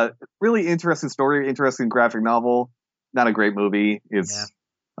 Really interesting story, interesting graphic novel. Not a great movie. Yeah. It's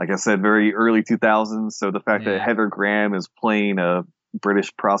like I said, very early 2000s. So the fact that Yeah. Heather Graham is playing a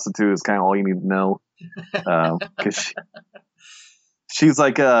British prostitute is kind of all you need to know. Because she's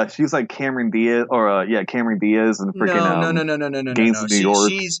like Cameron Diaz, or Cameron Diaz and freaking No, no, no, no, no, no, no, no, Gangs no. of New York.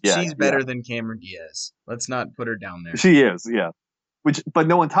 Yeah, She's yeah, better than Cameron Diaz. Let's not put her down there. she is. Yeah. But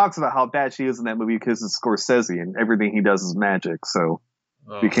no one talks about how bad she is in that movie because it's Scorsese and everything he does is magic. So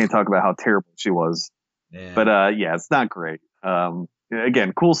we Ugh. can't talk about how terrible she was. Yeah. But yeah, it's not great.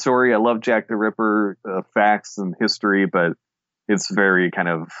 Again, cool story. I love Jack the Ripper, facts and history, but it's very kind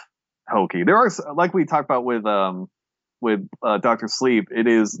of hokey. There are, like we talked about with Doctor Sleep,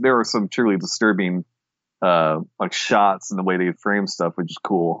 there are some truly disturbing like shots and the way they frame stuff, which is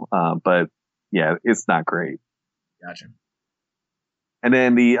cool. But yeah, it's not great. Gotcha. And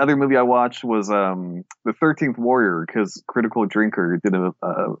then the other movie I watched was the 13th Warrior, because Critical Drinker did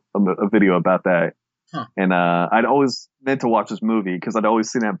a video about that. Huh. And I'd always meant to watch this movie because I'd always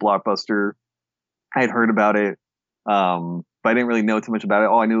seen that Blockbuster. I had heard about it, but I didn't really know too much about it.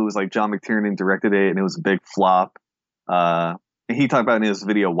 All I knew was like John McTiernan directed it, and it was a big flop. And he talked about in his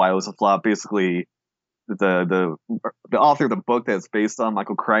video why it was a flop. Basically, the author of the book that's based on,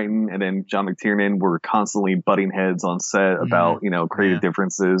 Michael Crichton, and then John McTiernan were constantly butting heads on set about creative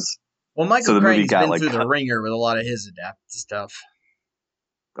differences. Well, Michael So the movie Crichton's got been like through the ringer with a lot of his adapted stuff.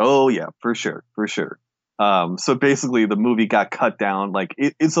 Oh yeah, for sure, for sure. So basically, the movie got cut down. Like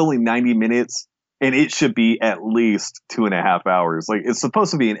it's only 90 minutes, and it should be at least 2.5 hours. Like it's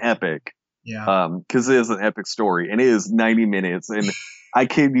supposed to be an epic, Yeah. because it is an epic story, and it is 90 minutes. And I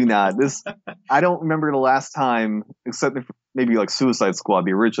kid you not, I don't remember the last time, except maybe like Suicide Squad,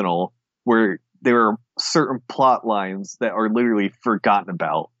 the original, where there are certain plot lines that are literally forgotten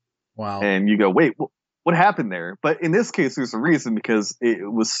about. Wow. And you go, wait, what happened there? But in this case, there's a reason, because it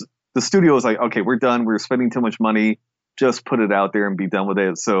was the studio was like, okay, we're done. We're spending too much money. Just put it out there and be done with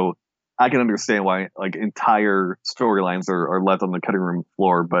it. So I can understand why like entire storylines are left on the cutting room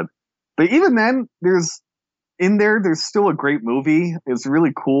floor. But even then, there's still a great movie. It's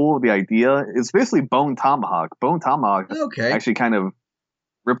really cool. The idea it's basically Bone Tomahawk. Bone Tomahawk Okay. actually kind of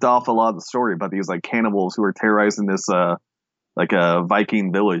ripped off a lot of the story about these like cannibals who are terrorizing this like a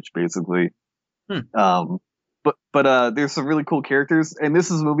Viking village basically. Hmm. But there's some really cool characters, and this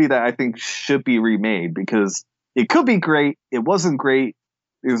is a movie that I think should be remade because it could be great. It wasn't great.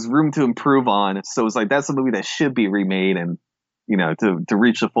 There's room to improve on. So it's like that's a movie that should be remade and to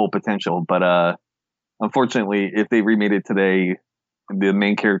reach the full potential. But unfortunately, if they remade it today, the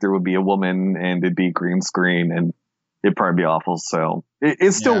main character would be a woman and it'd be green screen and it'd probably be awful. So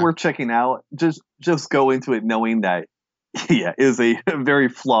it's still Yeah. worth checking out. Just go into it knowing that yeah, it is a very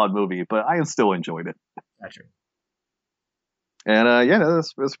flawed movie, but I still enjoyed it. Gotcha. And yeah,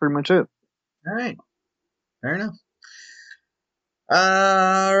 that's pretty much it. All right. Fair enough.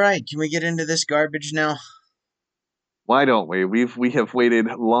 All right. Can we get into this garbage now? Why don't we? We have waited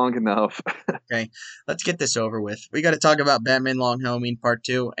long enough. Okay. Let's get this over with. We got to talk about Batman Long Halloween Part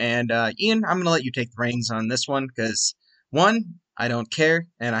 2. And Ian, I'm going to let you take the reins on this one because, one, I don't care,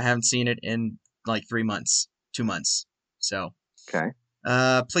 and I haven't seen it in like 3 months, 2 months. So, Okay.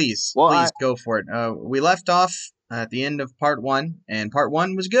 please, Well, please go for it. We left off at the end of Part 1, and Part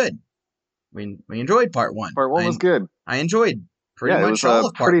 1 was good. We enjoyed Part 1. part one was good. I enjoyed pretty Yeah, it much was all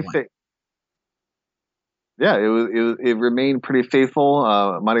of Part pretty 1. Yeah, it remained pretty faithful.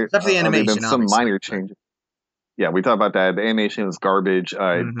 Except for the Other than animation, some obviously. minor changes. Yeah, we talked about that. The animation is garbage. It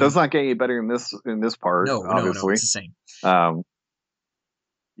Mhm. does not get any better in this part, No, obviously. it's the same.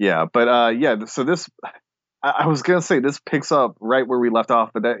 Yeah, but yeah. So this, I was gonna say this picks up right where we left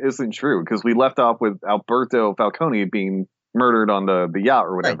off, but that isn't true because we left off with Alberto Falcone being murdered on the yacht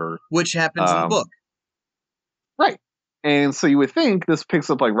or whatever, Which happens in the book. Right. And so you would think this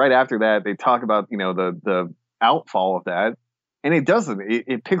picks up like right after that. They talk about the outfall of that, and it doesn't.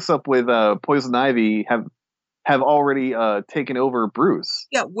 It picks up with Poison Ivy have already taken over Bruce.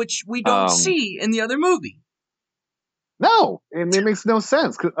 Yeah, which we don't see in the other movie. No, and it makes no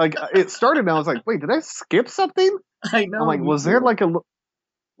sense. 'Cause, like it started, and I was like, "Wait, did I skip something?" I know. I'm like, was there like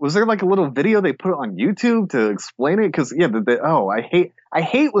a little video they put on YouTube to explain it? Because yeah, I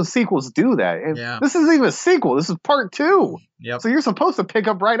hate when sequels do that. And this isn't even a sequel. This is part 2. Yep. So you're supposed to pick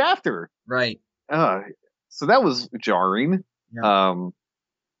up right after. Right. So that was jarring. Yep.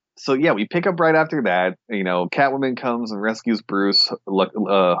 So yeah, we pick up right after that. Catwoman comes and rescues Bruce.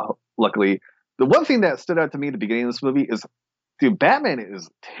 Luckily, the one thing that stood out to me at the beginning of this movie is, dude, Batman is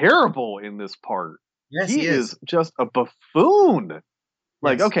terrible in this part. Yes, he is just a buffoon.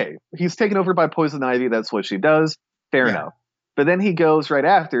 Like, okay, he's taken over by Poison Ivy. That's what she does. Fair enough. But then he goes right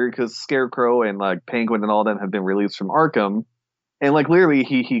after because Scarecrow and like Penguin and all them have been released from Arkham. And like literally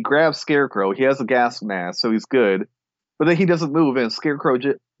he grabs Scarecrow. He has a gas mask, so he's good. But then he doesn't move and Scarecrow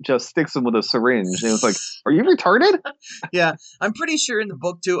just sticks him with a syringe. And it's like, are you retarded? Yeah, I'm pretty sure in the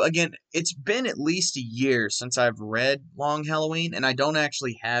book too. Again, it's been at least a year since I've read Long Halloween, and I don't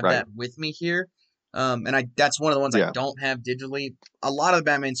actually have that with me here. And that's one of the ones I don't have digitally. A lot of the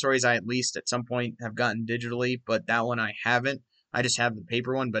Batman stories I at least at some point have gotten digitally, but that one I haven't. I just have the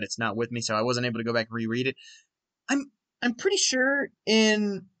paper one, but it's not with me, so I wasn't able to go back and reread it. I'm pretty sure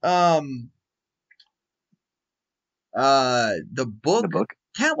in the book,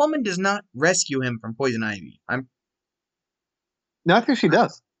 Catwoman does not rescue him from Poison Ivy. No, I think she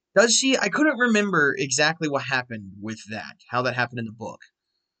does. Does she? I couldn't remember exactly what happened with that. How that happened in the book.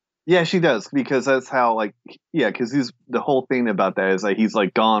 Yeah, she does because that's how because he's the whole thing about that is like he's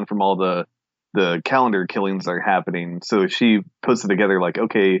like gone from all the calendar killings that are happening. So she puts it together like,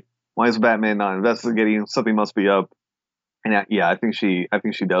 okay, why is Batman not investigating? Something must be up. And I think she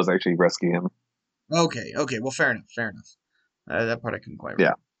does actually rescue him. Okay, well, fair enough. That part I couldn't quite remember.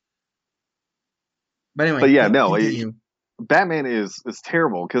 Yeah. But anyway. But yeah, no, Batman is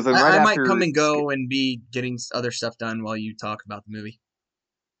terrible because then I might come and go and be getting other stuff done while you talk about the movie.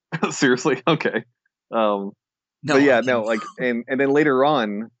 Seriously, okay. But yeah, no, like, and then later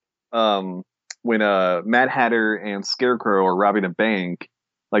on, when Mad Hatter and Scarecrow are robbing a bank,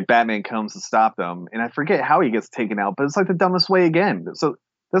 like Batman comes to stop them, and I forget how he gets taken out, but it's like the dumbest way again. So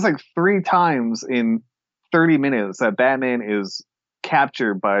there's like 3 times in 30 minutes that Batman is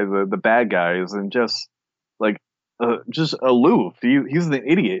captured by the bad guys and just aloof. He's an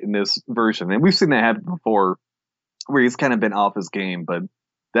idiot in this version, and we've seen that happen before, where he's kind of been off his game, but.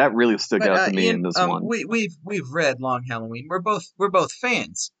 That really stuck out to me in this one. We've read Long Halloween. We're both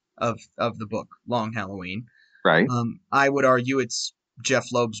fans of the book Long Halloween. Right. I would argue it's Jeff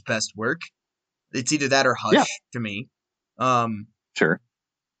Loeb's best work. It's either that or Yeah, Hush to me. Um, sure.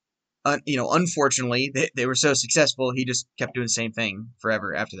 Unfortunately, they were so successful, he just kept doing the same thing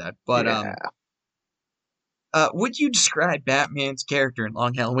forever after that. But Yeah. would you describe Batman's character in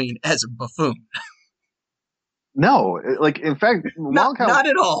Long Halloween as a buffoon? No, like in fact, Not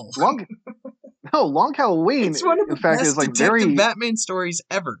at all. Long no, Long Halloween, It's one of in the fact, is best like detective very Batman stories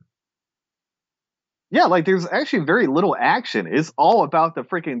ever. yeah, like there's actually very little action. It's all about the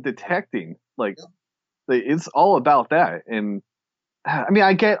freaking detecting. Like it's all about that. And I mean,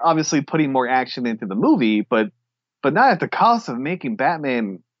 I get obviously putting more action into the movie, but not at the cost of making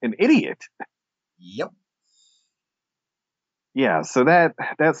Batman an idiot. Yep. Yeah, so that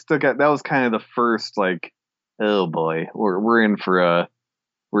stuck out. That was kind of the first like, oh boy, we're in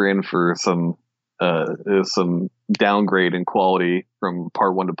for some downgrade in quality from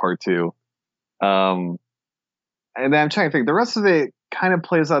part one to part two. Um, and then I'm trying to think. The rest of it kind of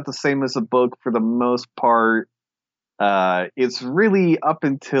plays out the same as the book for the most part. It's really up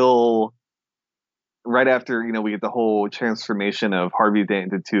until right after we get the whole transformation of Harvey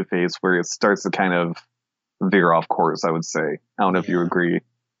Dent into Two Face, where it starts to kind of veer off course. I would say. I don't know if you Yeah. agree.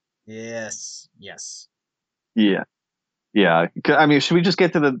 Yes. Yes. Yeah, yeah. I mean, should we just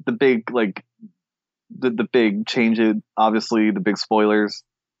get to the big like the big changes? Obviously, the big spoilers.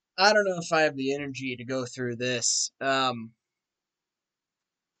 I don't know if I have the energy to go through this.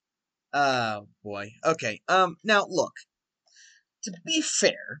 Oh boy. Okay. Now look. To be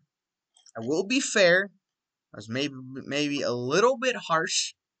fair, I will be fair. I was maybe a little bit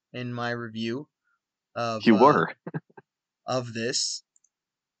harsh in my review of You were. this.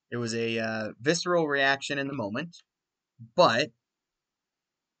 It was a visceral reaction in the moment, but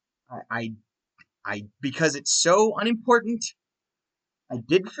I, because it's so unimportant, I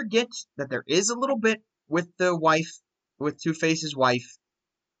did forget that there is a little bit with the wife, with Two Face's wife,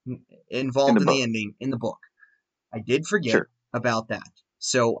 In involved the in the book. ending in the book. I did forget Sure. about that,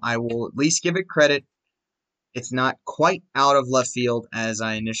 so I will at least give it credit. It's not quite out of left field as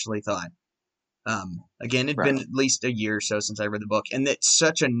I initially thought. Again, it'd Right. been at least a year or so since I read the book, and it's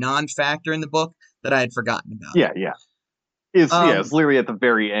such a non-factor in the book that I had forgotten about it. Yeah, yeah. It's Um, literally at the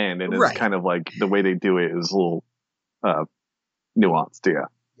very end, and it's right. kind of like the way they do it is a little uh, nuanced. Yeah.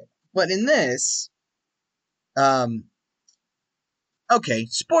 But in this, um, okay,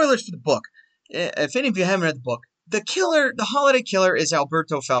 spoilers for the book. If any of you haven't read the book, the Holiday Killer is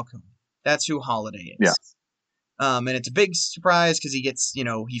Alberto Falcone. That's who Holiday Yeah. is. And it's a big surprise because he gets,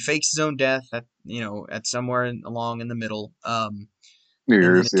 he fakes his own death at somewhere along in the middle. New And then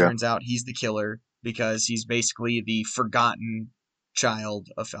Year's. it Yeah. turns out he's the killer because he's basically the forgotten child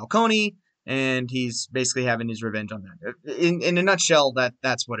of Falcone, and he's basically having his revenge on that. In a nutshell,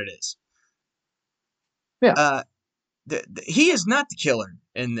 that's what it is. Yeah. Uh, he is not the killer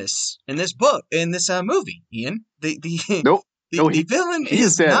in this book in this movie. Ian, the Nope. No, the villain he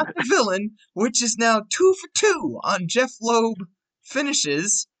is is dead. not the villain, which is now 2 for 2 on Jeff Loeb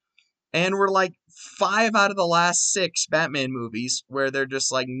finishes, and we're like 5 out of the last 6 Batman movies where they're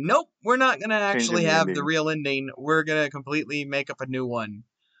just like, nope, we're not gonna Changing actually the have the ending. real ending. We're gonna completely make up a new one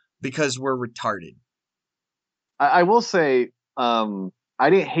because we're retarded. I will say, I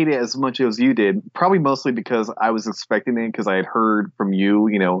didn't hate it as much as you did. Probably mostly because I was expecting it because I had heard from you,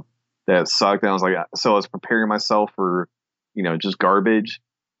 that sucked. And I was like, so I was preparing myself for, just garbage.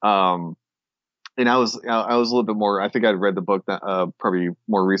 Um, and I was a little bit more. I think I'd read the book probably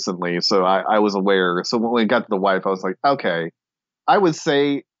more recently, so I was aware. So when it got to the wife, I was like, okay. I would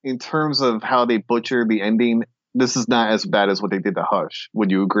say in terms of how they butchered the ending, this is not as bad as what they did to Hush.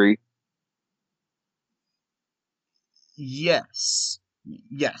 Would you agree? Yes,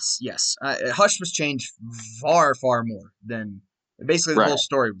 yes. Hush was changed far, far more than basically the whole Right.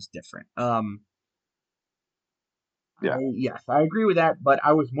 story was different. Yeah. Yes, I agree with that, but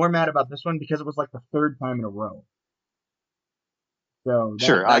I was more mad about this one because it was like the third time in a row. So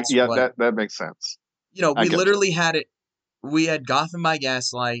Sure. that's Yeah, what that makes sense. I we get you. literally had it. We had Gotham by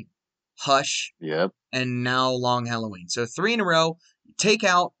Gaslight, Hush, Yep. and now Long Halloween. So 3 in a row. Take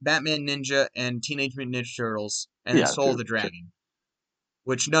out Batman Ninja and Teenage Mutant Ninja Turtles, and then Yeah, Soul of sure, the sure. Dragon,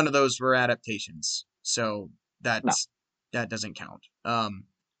 which none of those were adaptations. So No. that doesn't count.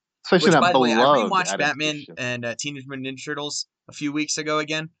 Especially Which, that by the way, I beloved rewatched Batman adaptation. and Teenage Mutant Ninja Turtles a few weeks ago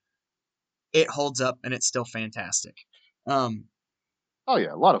again. It holds up, and it's still fantastic. Um, Oh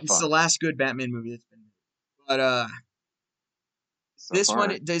yeah, a lot of it's the fun last good Batman movie that's been made. But so this one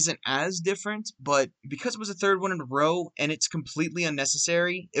far. it isn't as different, but because it was a third one in a row and it's completely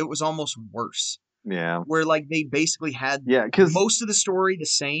unnecessary, it was almost worse. Yeah. Where like they basically had Yeah, because most of the story the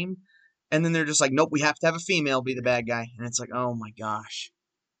same, and then they're just like, nope, we have to have a female be the bad guy, and it's like, oh my gosh.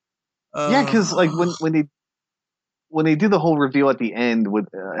 Yeah, because like Uh, when they do the whole reveal at the end with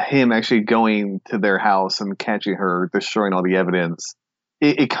him actually going to their house and catching her, destroying all the evidence,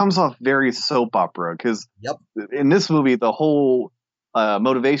 it comes off very soap opera. Because yep. in this movie, the whole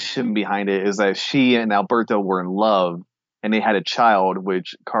motivation behind it is that she and Alberto were in love and they had a child,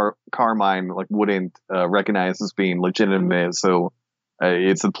 which Carmine like wouldn't recognize as being legitimate. So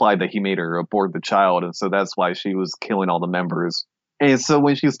it's implied that he made her abort the child, and so that's why she was killing all the members. And so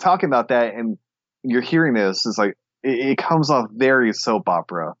when she's talking about that, and you're hearing this, it's like it comes off very soap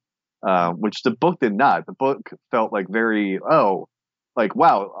opera, which the book did not. The book felt like very like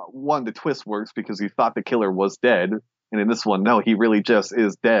wow, one the twist works because you thought the killer was dead, and in this one, no, he really just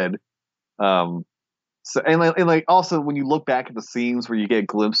is dead. So and like also when you look back at the scenes where you get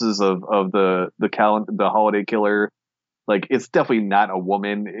glimpses of the holiday killer, like it's definitely not a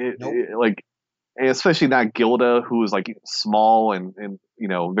woman. Nope. Like especially not Gilda, who is like small and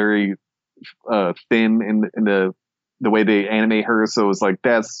very thin in the way they animate her. So it's like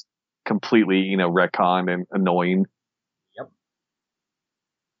that's completely retconned and annoying. Yep.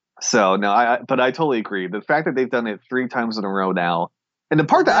 So no, but I totally agree. The fact that they've done it 3 times in a row now, and the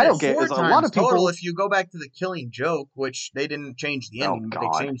part They've that I done it don't get four is a lot times of total. people. If you go back to the Killing Joke, which they didn't change the Oh ending, but they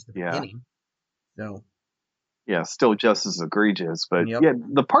God, changed the yeah. beginning. So Yeah, still just as egregious. But yep. yeah,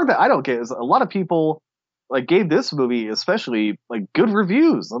 the part that I don't get is a lot of people like gave this movie especially like good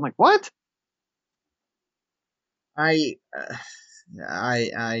reviews. I'm like, what? I, uh,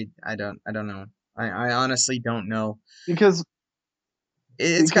 I don't know. I honestly don't know. Because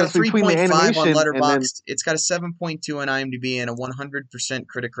It's got a between the 3.5 on animation and then Letterboxd. It's got a 7.2 on IMDb and a 100%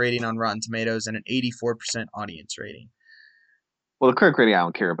 critic rating on Rotten Tomatoes and an 84% audience rating. well, the critic rating I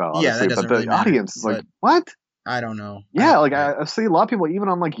don't care about Yeah, that obviously, but doesn't really the matter. audience is like, But what? I don't know. I Yeah, don't like get it. I see a lot of people even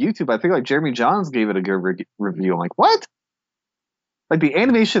on like YouTube. I think like Jeremy Johns gave it a good review. I'm like, what? Like the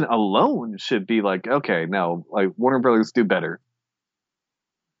animation alone should be like, okay, no, like Warner Brothers do better.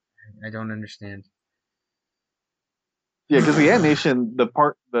 I don't understand. Yeah, because the animation, the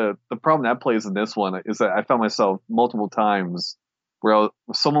problem that plays in this one is that I found myself multiple times where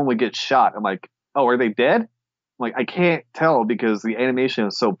someone would get shot. I'm like, oh, are they dead? I'm like, I can't tell because the animation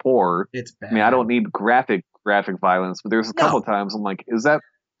is so poor. It's I mean, I bad. don't need graphic violence, but there's a couple No. of times I'm like, is that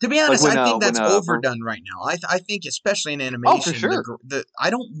To be like honest, I think when that's overdone right now. I think, especially in oh for animation, sure. the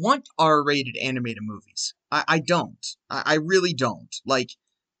I don't want R-rated animated movies. I don't. I really don't. Like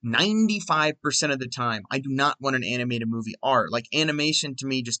 95% of the time, I do not want an animated movie R. Like animation to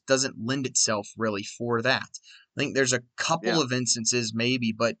me just doesn't lend itself really for that. I think there's a couple Yeah. of instances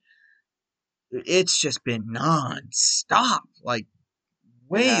maybe, but it's just been non-stop. Like It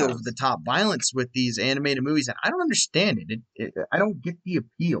way over the has. top violence with these animated movies, and I don't understand it. I don't get the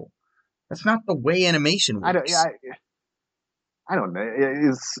appeal. That's not the way animation I don't. Yeah, works. I don't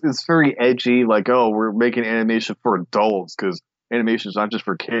know. It's very edgy. Like, oh, we're making animation for adults because animation is not just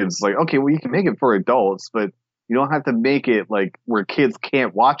for kids. Like, okay, well, you can make it for adults, but you don't have to make it like where kids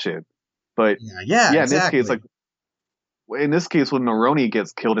can't watch it. But Yeah, yeah, yeah, exactly. in this case, when Maroni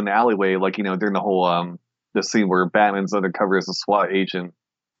gets killed in the alleyway, like during the whole the scene where Batman's undercover as a SWAT agent,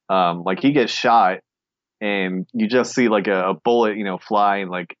 like he gets shot and you just see like a bullet, fly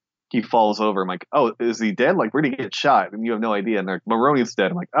and like he falls over. I'm like, oh, is he dead? Like, where did he get shot? And you have no idea. And like, Maroni's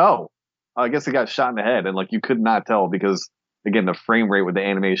dead. I'm like, oh, I guess he got shot in the head. And like, you could not tell because again, the frame rate with the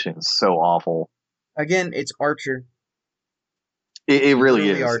animation is so awful. Again, it's Archer. It really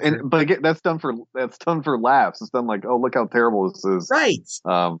Literally is. Archer. And but again, that's done for laughs. It's done like, oh, look how terrible this is. Right.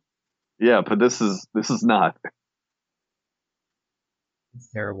 Um, yeah, but this is not. It's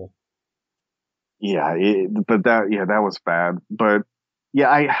terrible. Yeah, but that was bad. But yeah,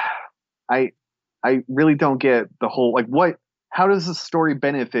 I I really don't get the whole like what how does the story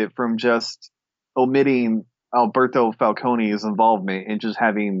benefit from just omitting Alberto Falcone's involvement and just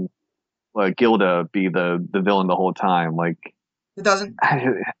having Gilda be the villain the whole time? Like It doesn't.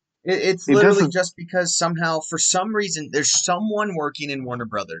 It's it literally doesn't. just because somehow, for some reason, there's someone working in Warner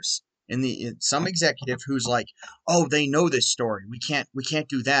Brothers, some executive who's like, "Oh, they know this story. We can't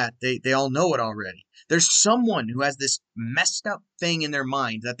do that. They all know it already." There's someone who has this messed up thing in their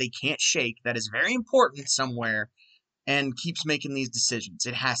mind that they can't shake that is very important somewhere and keeps making these decisions.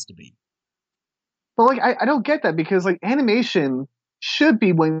 It has to be. But like I don't get that because like animation should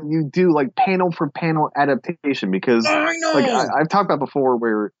be when you do like panel for panel adaptation because I like know. I've talked about before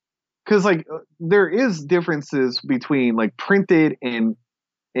where because like there is differences between like printed and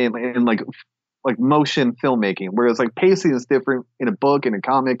like motion filmmaking whereas like pacing is different in a book and a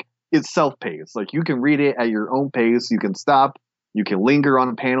comic it's self-paced like you can read it at your own pace you can stop You can linger on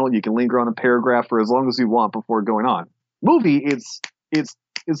a panel, you can linger on a paragraph for as long as you want before going on. Movie, it's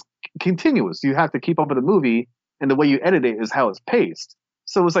continuous. You have to keep up with the movie, and the way you edit it is how it's paced.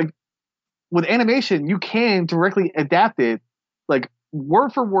 So it's like with animation, you can directly adapt it, like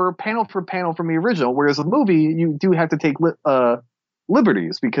word for word, panel for panel from the original. Whereas a movie, you do have to take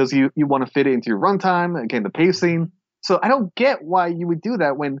liberties because you want to fit it into your runtime, again, the pacing. So I don't get why you would do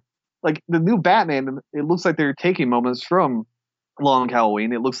that when, like, the new Batman, it looks like they're taking moments from Long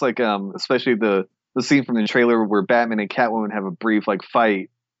Halloween. It looks like, especially the scene from the trailer where Batman and Catwoman have a brief like fight.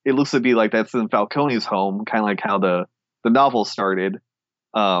 It looks to be like that's in Falcone's home, kind of like how the novel started.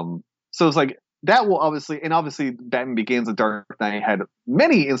 So it's like that will obviously Batman Begins, The Dark Knight had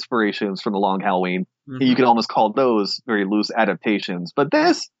many inspirations from the Long Halloween. Mhm. And you can almost call those very loose adaptations. But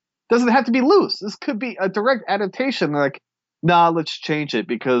this doesn't have to be loose. This could be a direct adaptation. Like, nah, let's change it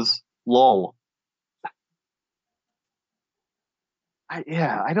because lol.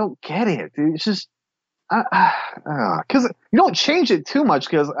 I don't get it. It's just because you don't change it too much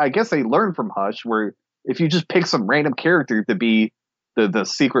because I guess they learned from Hush where if you just pick some random character to be the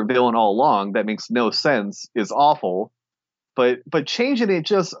secret villain all along, that makes no sense, is awful. But changing it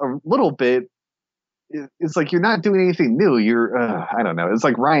just a little bit, it's like you're not doing anything new. You're I don't know. It's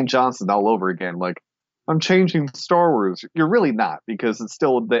like Ryan Johnson all over again. Like, I'm changing Star Wars. You're really not, because it's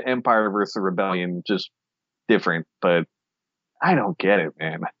still the Empire versus the Rebellion, just different. But I don't get it,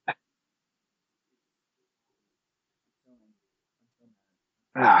 man.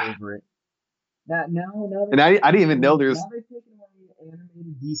 Over it. Now And I didn't even know there's now they've taken away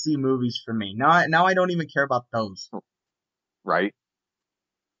animated DC movies from me. Now I don't even care about those. right.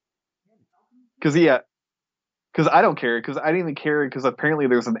 Because I don't care, because I didn't even care, because apparently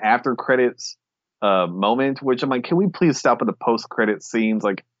there's an after credits moment, which I'm like, can we please stop with the post credit scenes?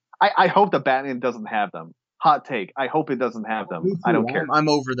 Like, I hope the Batman doesn't have them. Hot take. I hope it doesn't have them. Me too. I don't care. I'm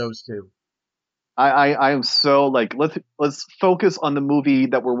over those two. I am so like, let's focus on the movie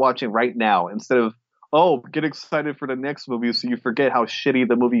that we're watching right now instead of, oh, get excited for the next movie so you forget how shitty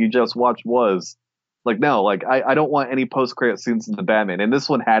the movie you just watched was. Like, no, like I don't want any post credit scenes in the Batman, and this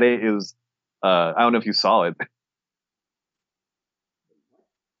one had it. It was I don't know if you saw it.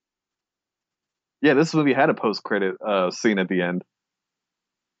 Yeah, this movie had a post credit scene at the end.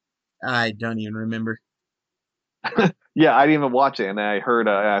 I don't even remember. Yeah, I didn't even watch it, and I heard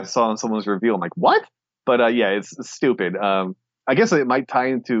I saw in someone's review. I'm like, what? But yeah, it's stupid. I guess it might tie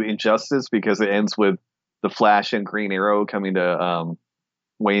into Injustice because it ends with the Flash and Green Arrow coming to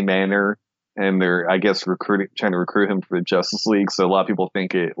Wayne Manor, and they're, I guess, trying to recruit him for the Justice League. So a lot of people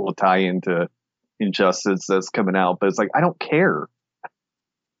think it will tie into Injustice that's coming out, but it's like, I don't care.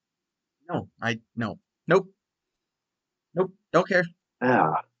 No. Nope. Don't care.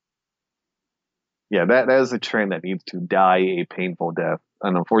 Yeah. Yeah, that is a trend that needs to die a painful death.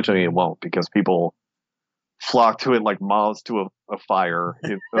 And unfortunately it won't, because people flock to it like moths to a fire.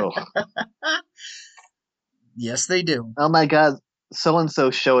 Yes, they do. Oh my god, so and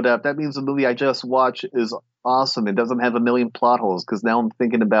so showed up. That means the movie I just watched is awesome. It doesn't have a million plot holes, because now I'm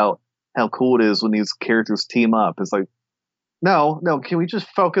thinking about how cool it is when these characters team up. It's like, no, can we just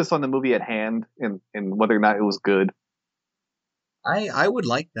focus on the movie at hand and whether or not it was good? I would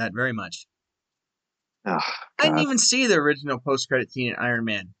like that very much. Oh, I didn't even see the original post-credit scene in Iron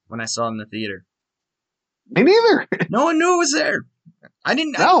Man when I saw it in the theater. Me neither. No one knew it was there. I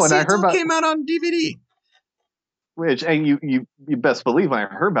didn't see it until it came out on DVD. Which, and you best believe when I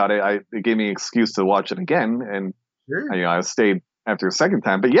heard about it, it gave me an excuse to watch it again, and Sure. I stayed after a second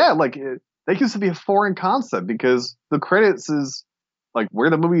time. But yeah, like that used to be a foreign concept, because the credits is like where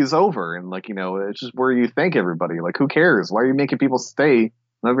the movie is over, and like, it's just where you thank everybody. Like, who cares? Why are you making people stay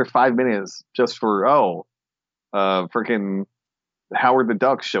another 5 minutes just for freaking Howard the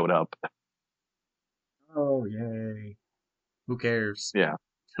Duck showed up? Oh, yay. Who cares? Yeah.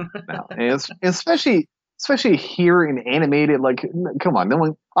 No. And it's, especially here in animated, like, come on, no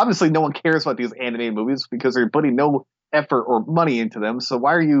one cares about these animated movies because they're putting no effort or money into them. So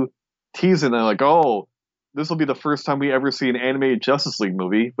why are you teasing them like, oh, this will be the first time we ever see an animated Justice League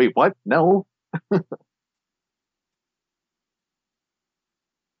movie? Wait, what? No.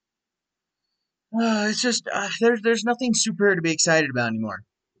 It's just there's nothing super to be excited about anymore.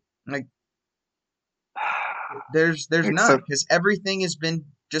 Like, there's not, because everything has been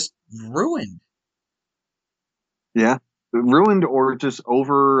just ruined. Yeah, ruined or just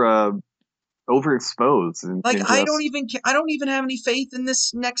overexposed. Like, I don't even have any faith in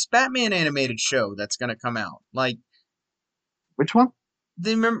this next Batman animated show that's gonna come out. Like, which one?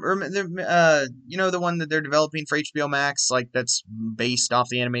 they remember, you know, the one that they're developing for HBO Max, like that's based off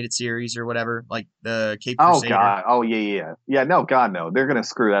the animated series or whatever, like the Cape Oh Crusader. God. Oh yeah. No, God, no. They're gonna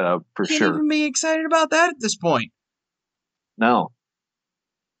screw that up for Can't sure. even be excited about that at this point. No.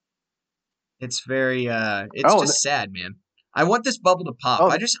 It's very, it's Oh, just sad, man. I want this bubble to pop.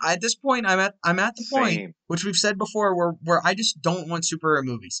 oh, At this point, I'm at the point, same. which we've said before, where I just don't want superhero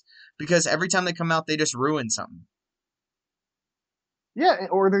movies because every time they come out, they just ruin something. Yeah,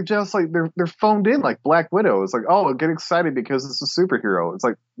 or they're just like they're phoned in like Black Widow. It's like, oh, get excited because it's a superhero. It's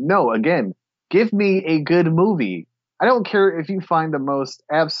like, no, again, give me a good movie. I don't care if you find the most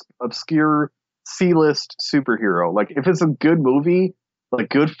obscure C-list superhero. Like if it's a good movie, like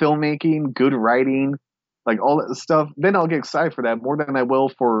good filmmaking, good writing, like all that stuff, then I'll get excited for that more than I will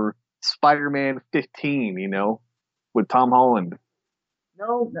for Spider-Man 15, with Tom Holland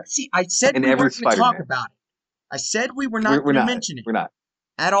No, see, I said and we every weren't going to talk Spider-Man. about it. I said we were We're, not we're going to not. mention it We're not.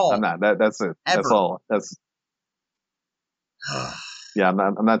 at I'm all, not. That's it. That's ever. all. That's Yeah,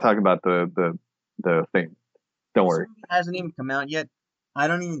 I'm not talking about the thing. Don't This worry. movie hasn't even come out yet. I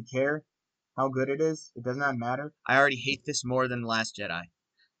don't even care how good it is. It does not matter. I already hate this more than The Last Jedi.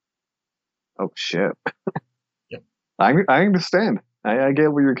 Oh shit. Yep. I understand. I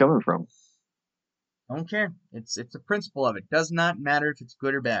get where you're coming from. Don't care. It's a principle of it. Does not matter if it's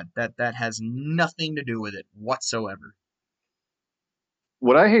good or bad. That has nothing to do with it whatsoever.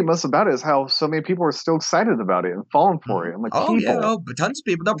 What I hate most about it is how so many people are still excited about it and falling for it. I'm like, Oh yeah, people. oh, but tons of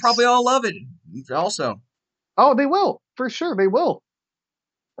people. They'll probably It's, all love it. Also, oh, they will for sure. They will.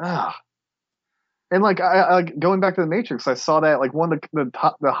 Ah. And like like going back to the Matrix, I saw that like one of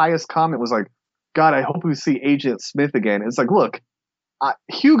the highest comment was like, God, I hope we see Agent Smith again. It's like, look,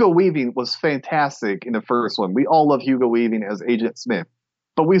 Hugo Weaving was fantastic in the first one. We all love Hugo Weaving as Agent Smith,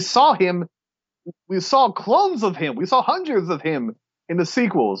 but we saw clones of him. We saw hundreds of him in the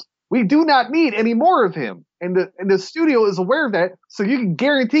sequels. We do not need any more of him. And the studio is aware of that. So you can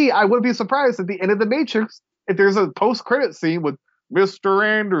guarantee I wouldn't be surprised at the end of the Matrix if there's a post-credit scene with Mr.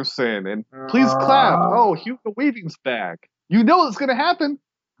 Anderson and please clap. Oh, Hugo Weaving's back. You know it's gonna happen.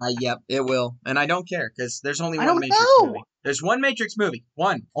 yep, it will, and I don't care because there's only I one don't Matrix know. movie. There's one Matrix movie,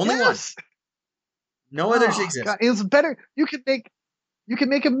 one, only one. Yes. No others Oh God, exist. it's better. You can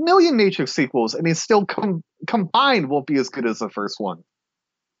make a million Matrix sequels and they still combined won't be as good as the first one.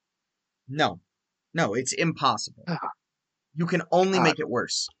 No, no, it's impossible. You can only God. make it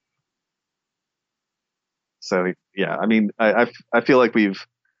worse. So yeah, I mean, I feel like we've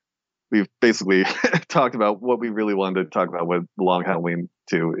basically talked about what we really wanted to talk about with Long Halloween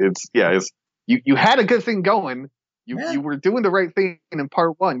 2. It's you had a good thing going. Yeah. You were doing the right thing in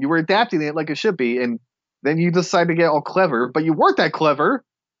part 1. You were adapting it like it should be, and then you decided to get all clever, but you weren't that clever,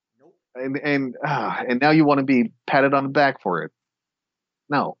 Nope. and now you want to be patted on the back for it.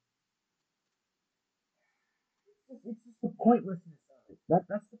 No. It's just the pointlessness of it.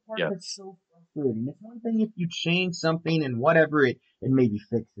 That's the part Yeah. that's so frustrating. It's one thing if you change something and whatever it maybe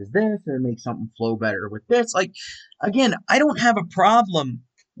fixes this or it makes something flow better with this. Like again, I don't have a problem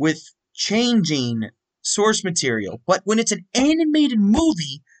with changing source material, but when it's an animated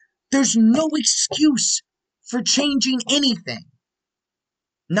movie, there's no excuse for changing anything.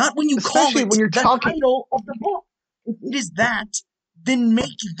 Not when you call Especially it when you're the talking. title of the book. If it is that, then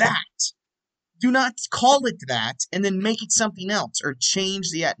make that. Do not call it that and then make it something else or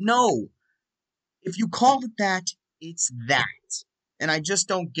change the no. If you call it that, it's that. And I just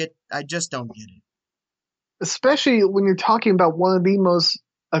don't get it. Especially when you're talking about one of the most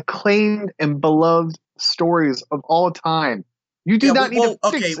acclaimed and beloved stories of all time. You do Yeah, not need to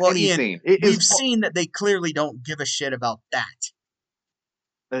okay, fix well, Ian, anything. It is we've seen that they clearly don't give a shit about that.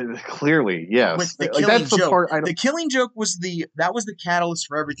 clearly, With yes. the Like killing that's the joke. part I don't. The killing joke was the catalyst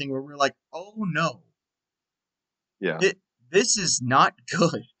for everything where we're like, oh no. Yeah, This is not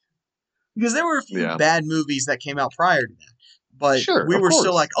good. Because there were a few yeah. bad movies that came out prior to that. But Sure, we of were still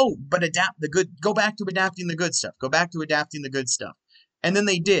course. like, oh, but adapt the good, go back to adapting the good stuff. Go back to adapting the good stuff. And then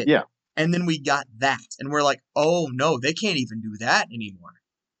they did. Yeah, And then we got that. And we're like, oh no, they can't even do that anymore.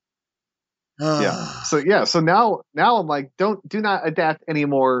 yeah. So now I'm like, do not adapt any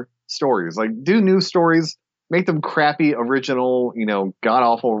more stories. Like do new stories, make them crappy, original, god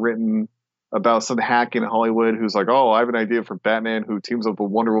awful written about some hack in Hollywood who's like, oh, I have an idea for Batman who teams up with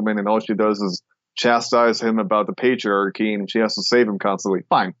Wonder Woman and all she does is chastise him about the patriarchy and she has to save him constantly.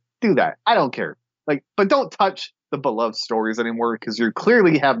 Fine, do that. I don't care. Like, but don't touch the beloved stories anymore because you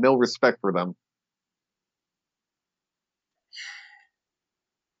clearly have no respect for them.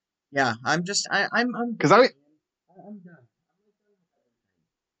 Yeah, I'm Because I I'm done. I'm done with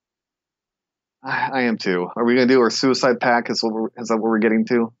everything. I am too. Are we gonna do our suicide pack? Is that what we're getting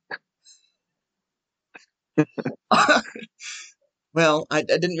to? Well, I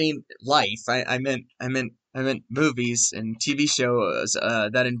didn't mean life. I meant movies and TV shows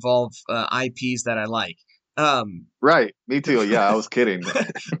that involve IPs that I like. Um, Right. Me too. Yeah, I was kidding.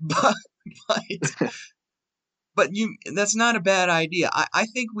 but but you that's not a bad idea. I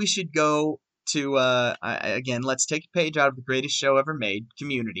think we should go to again, let's take a page out of the greatest show ever made,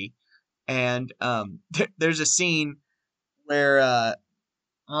 Community. And there's a scene where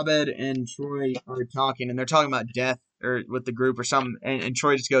Abed and Troy are talking, and they're talking about death or with the group or something, and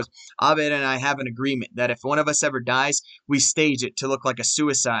Troy just goes, Abed and I have an agreement that if one of us ever dies, we stage it to look like a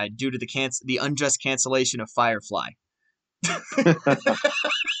suicide due to the unjust cancellation of Firefly.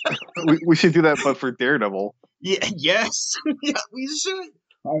 We should do that, but for Daredevil. Yeah, yes, yeah, we should.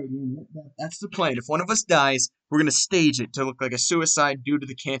 All right, that's the plan. If one of us dies, we're gonna stage it to look like a suicide due to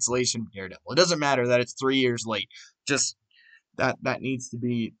the cancellation of Daredevil. It doesn't matter that it's 3 years late. Just that needs to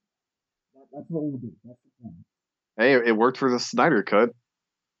be. That's what we'll do. That's the plan. Hey, it worked for the Snyder cut.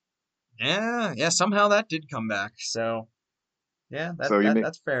 Yeah, yeah. Somehow that did come back. So yeah, So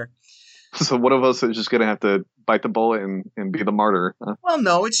that's fair. so one of us is just gonna have to bite the bullet and be the martyr. Huh? Well,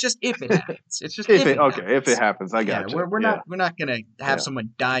 no, it's just if it happens. It's just if it Okay, if it happens. happens, I Yeah, got you. we're Yeah, not gonna have yeah.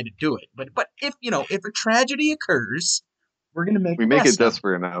 someone die to do it. But if if a tragedy occurs, we're gonna make We the make it best of it.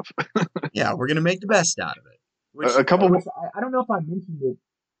 desperate enough. Yeah, we're gonna make the best out of it. A couple. Which I don't know if I mentioned it.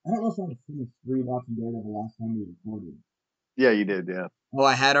 I don't know if I finished rewatching Daredevil last time we recorded. Yeah, you did. Yeah. Oh,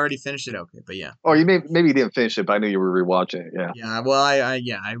 I had already finished it. Okay, but yeah. Oh, maybe you didn't finish it, but I knew you were rewatching it. Yeah. Yeah, well, I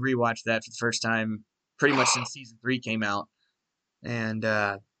rewatched that for the first time pretty much since season 3 came out, and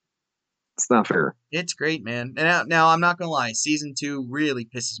It's not fair. it's great, man. And now I'm not gonna lie, season 2 really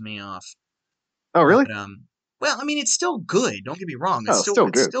pisses me off. Oh, really? But well, I mean, it's still good. Don't get me wrong. Oh, it's still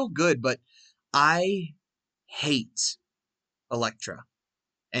It's good. still good, but I hate Elektra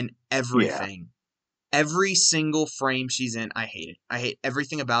and Yeah. everything. Every single frame she's in, I hate it. I hate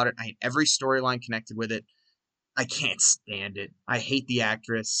everything about it. I hate every storyline connected with it. I can't stand it. I hate the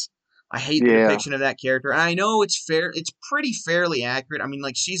actress. I hate the Yeah. depiction of that character. And I know it's fair. It's pretty fairly accurate. I mean,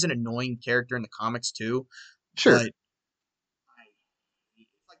 like she's an annoying character in the comics too, Sure. but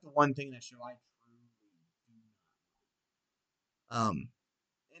it's like the one thing in that show I truly do not.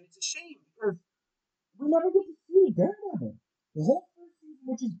 And it's a shame because we never get to see Daredevil. The whole first season,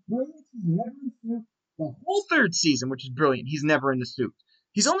 which is brilliant, he's never in the suit. The whole third season, which is brilliant, he's never in the suit.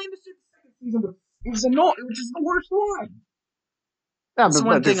 He's only in the suit the second season, which is the worst one. Yeah, That's the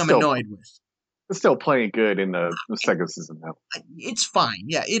one thing I'm annoyed with. It's still playing good in the second season now. It's fine.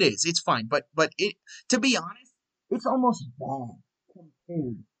 Yeah, it is. It's fine. But it, to be honest, it's almost bad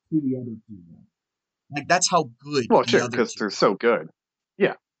compared to the other two. Like that's how good. Well, the sure, other because two they're are. so good.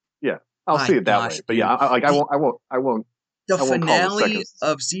 Yeah, yeah. I'll My see it that gosh, way. But dude. yeah, I won't. The I won't call the finale second.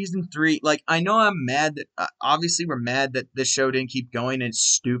 of season 3. Like I know I'm mad that obviously we're mad that this show didn't keep going, and it's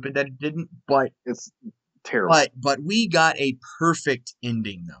stupid that it didn't. But It's terrible. we got a perfect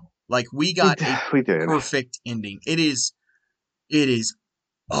ending though. Like we got we did. perfect ending. It is.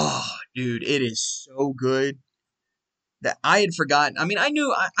 Oh, dude, it is so good that I had forgotten. I mean, I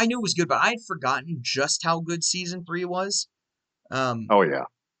knew it was good, but I had forgotten just how good season 3 was. Oh yeah.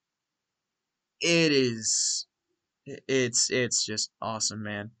 It is. It's just awesome,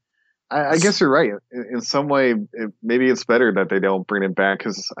 man. I guess you're right. In some way, maybe it's better that they don't bring it back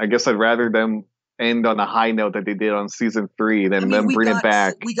because I guess I'd rather them end on a high note that they did on season 3 than them bring it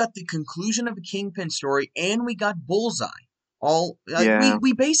back. We got the conclusion of a Kingpin story, and we got Bullseye. Yeah.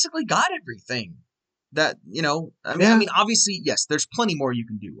 We basically got everything. That I mean, obviously, yes. There's plenty more you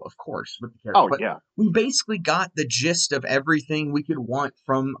can do, of course, with the character. Oh but yeah. We basically got the gist of everything we could want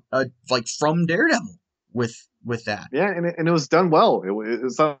from from Daredevil with that. Yeah, and it was done well.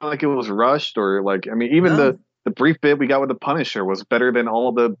 It's not like it was rushed or like I mean, even the brief bit we got with the Punisher was better than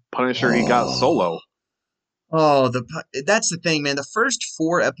all the Punisher he got solo. Oh, that's the thing, man. The first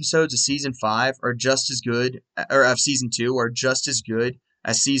 4 episodes of season 5 are just as good, or of season 2 are just as good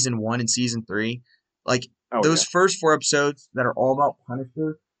as season 1 and season 3. Like those first 4 episodes that are all about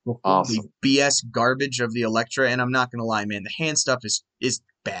Punisher before the BS garbage of the Elektra. And I'm not gonna lie, man, the hand stuff is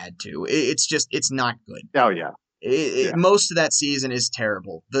bad too. It's not good. Oh yeah. Most of that season is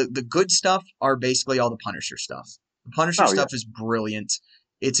terrible. The good stuff are basically all the Punisher stuff. The Punisher stuff is brilliant.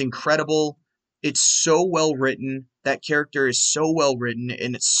 It's incredible. It's so well written. That character is so well written,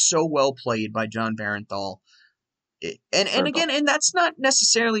 and it's so well played by John Barenthal. And again, and that's not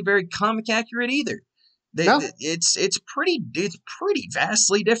necessarily very comic accurate either. It's pretty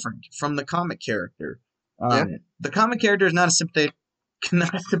vastly different from the comic character. The comic character is not a sympathetic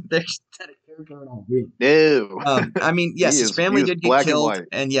character character at all, really. No. I mean, he yes, his is he family is did get black and killed, white.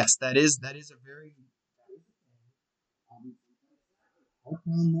 and yes, that is a very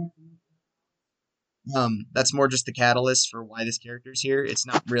that's more just the catalyst for why this character's here. It's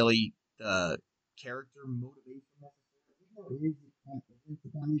not really the character motivation necessarily.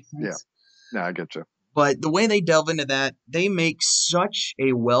 If that makes Yeah. sense. No, I get you. But the way they delve into that, they make such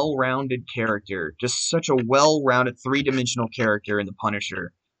a well-rounded character, just such a well-rounded three-dimensional character in the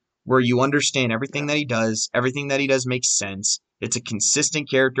Punisher, where you understand everything that he does, everything that he does makes sense. It's a consistent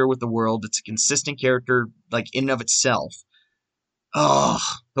character with the world. It's a consistent character, like, in and of itself. Oh,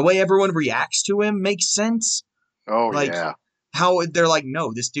 the way everyone reacts to him makes sense. Oh Like, yeah. how they're like,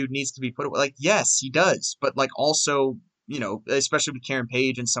 no, this dude needs to be put away. Like, yes, he does. But, like, also, you know, especially with Karen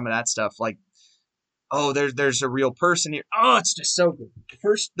Page and some of that stuff, like, oh, there's a real person here. Oh, it's just so good.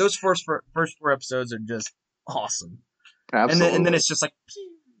 Those first four episodes are just awesome. Absolutely. And then it's just like,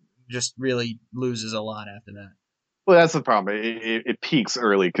 just really loses a lot after that. Well, that's the problem. It peaks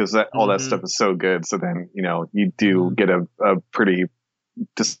early because all that stuff is so good. So then, you know, you do get a pretty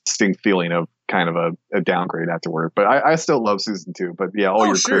distinct feeling of kind of a downgrade afterward. But I still love season 2. But yeah, all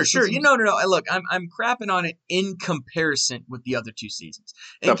your sure. You know, no. Look, I'm crapping on it in comparison with the other 2 seasons.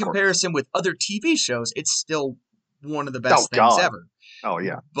 In comparison with other TV shows, it's still one of the best things ever. Oh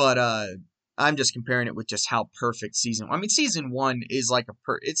yeah. But I'm just comparing it with just how perfect season. I mean, season 1 is like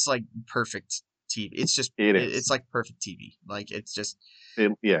it's like perfect TV. It's just it's like perfect TV. Like it's just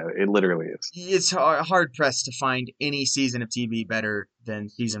it literally is. It's hard pressed to find any season of TV better than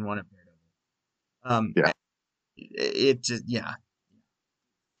season 1 of Daredevil. Yeah. It just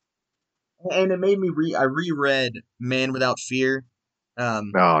and it made me I reread Man Without Fear. Oh,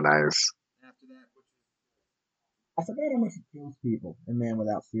 nice. After that, I forgot how much he kills people in Man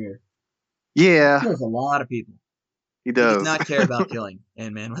Without Fear. Yeah. He kills a lot of people. He does. He does not care about killing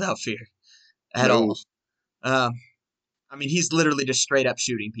in Man Without Fear at all. I mean, he's literally just straight up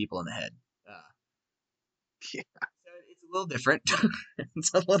shooting people in the head. Yeah. It's a little different.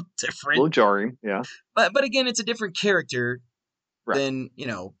 It's a little different. A little jarring, yeah. But again, it's a different character than, you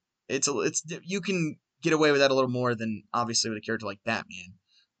know, it's you can get away with that a little more than obviously with a character like Batman.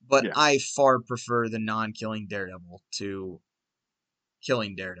 But I far prefer the non-killing Daredevil to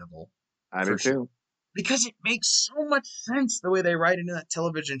killing Daredevil. I do too. Because it makes so much sense the way they write into that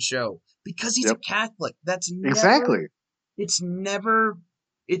television show. Because he's a Catholic. That's never, exactly. It's never.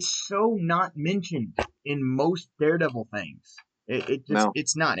 It's so not mentioned in most Daredevil things.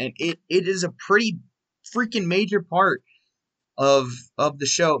 It's not, and it is a pretty freaking major part of the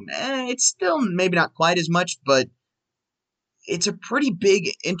show. It's still maybe not quite as much, but it's a pretty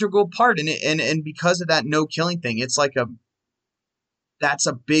big integral part in it. And because of that no killing thing, it's like that's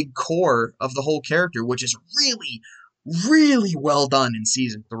a big core of the whole character, which is really, really well done in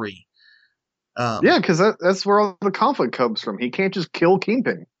season 3. Yeah, because that's where all the conflict comes from. He can't just kill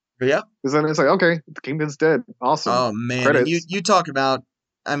Kingpin. Yeah. Because then it's like, okay, Kingpin's dead. Awesome. Oh, man. And you talk about,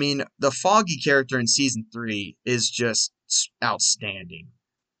 I mean, the Foggy character in season 3 is just outstanding.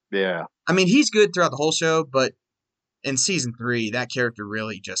 Yeah. I mean, he's good throughout the whole show, but in season 3, that character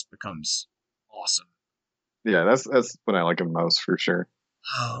really just becomes awesome. Yeah, that's when I like him most, for sure.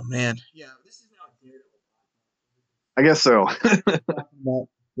 Oh, man. Yeah, this is not Daredevil. I guess so. Talking about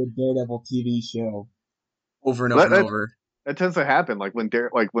the Daredevil TV show over and over and over. That tends to happen. Like when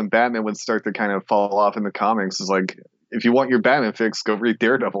Batman would start to kind of fall off in the comics, is like, if you want your Batman fix, go read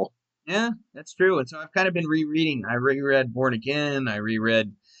Daredevil. Yeah, that's true. And so I've kind of been rereading. I reread Born Again. I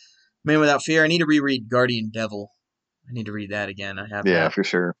reread Man Without Fear. I need to reread Guardian Devil. I need to read that again. I have that. For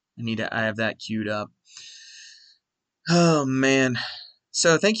sure. I have that queued up. Oh, man.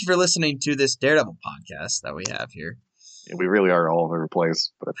 So thank you for listening to this Daredevil podcast that we have here. Yeah, we really are all over the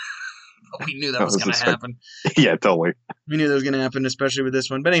place, but we knew that was going to happen. Yeah, totally. We knew that was going to happen, especially with this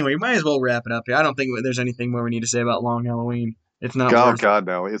one. But anyway, we might as well wrap it up here. I don't think there's anything more we need to say about Long Halloween. It's not God,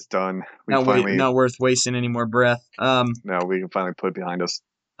 no, it's done. Not worth wasting any more breath. No, we can finally put it behind us.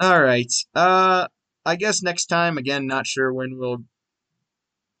 All right. I guess next time, again, not sure when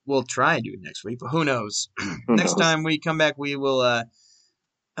we'll try and do it next week, but who knows? Next time we come back, we will.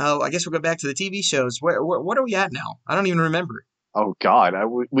 I guess we'll go back to the TV shows. What are we at now? I don't even remember. Oh God, I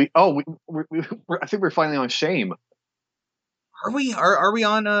think we're finally on Shame. Are we? Are we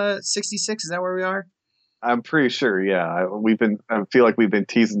on 66? Is that where we are? I'm pretty sure. Yeah, I feel like we've been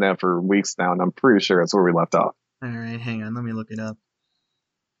teasing that for weeks now, and I'm pretty sure that's where we left off. All right, hang on. Let me look it up.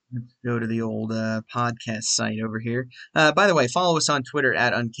 Let's go to the old podcast site over here. By the way, follow us on Twitter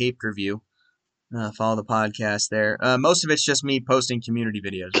at Uncaped Review. Follow the podcast there. Most of it's just me posting community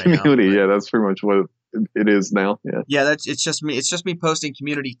videos right now. Yeah, that's pretty much what it is now. Yeah. Yeah, it's just me. It's just me posting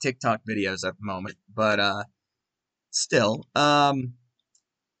community TikTok videos at the moment. But still,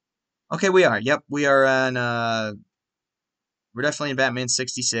 okay, we are. Yep, we are on. We're definitely in Batman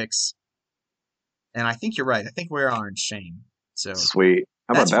 66, and I think you're right. I think we're on Shane. So Sweet.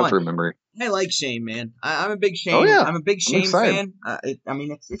 How about that's that fun. for a memory? I like Shane, man. I'm a big Oh Shane. yeah, I'm a big I'm Shane excited. fan. I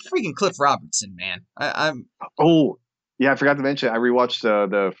mean, it's freaking Cliff Robertson, man. Oh, yeah, I forgot to mention I rewatched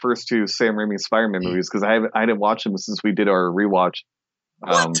the first two Sam Raimi Spider-Man movies because I didn't watch them since we did our rewatch.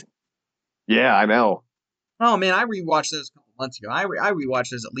 What? Yeah, I know. Oh man, I rewatched those a couple months ago. I rewatch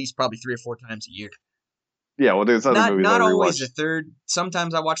those at least probably 3 or 4 times a year. Yeah, well, there's other movies I Not always the rewatched. third.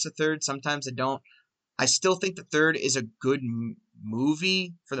 Sometimes I watch the third. Sometimes I don't. I still think the third is a good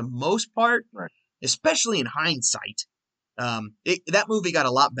movie for the most part, Right. especially in hindsight. That movie got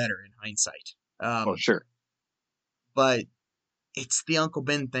a lot better in hindsight. Oh, sure. But it's the Uncle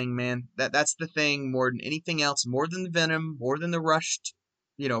Ben thing, man. That's the thing more than anything else. More than the Venom. More than the rushed.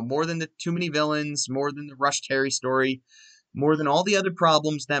 More than the too many villains. More than the rushed Harry story. More than all the other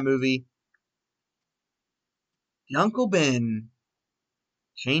problems in that movie. The Uncle Ben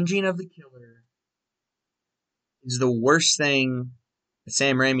changing of the killer is the worst thing that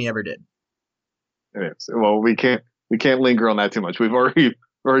Sam Raimi ever did. It is. Well, we can't linger on that too much. We've already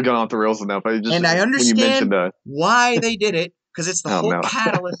gone off the rails enough. And I When you mentioned understand why they did it, because it's the oh whole no,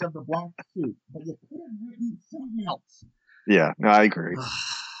 catalyst of the black suit. But you could have written something else. yeah, no, I agree.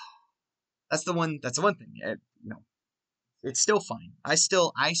 That's the one. That's the one thing. It's still fine. I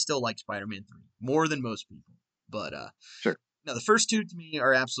still like Spider-Man 3 more than most people. But Sure. no, the first two to me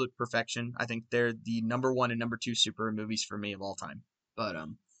are absolute perfection. I think they're the number one and number two super movies for me of all time. But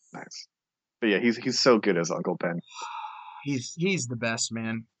Nice. But yeah, he's so good as Uncle Ben. he's the best,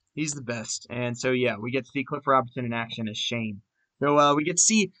 man. He's the best. And so yeah, we get to see Cliff Robinson in action as Shane. So we get to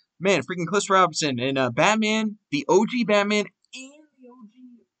see man, freaking Cliff Robinson in Batman, the OG Batman, and the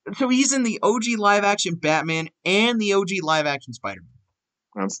OG. So he's in the OG live action Batman and the OG live action Spider Man.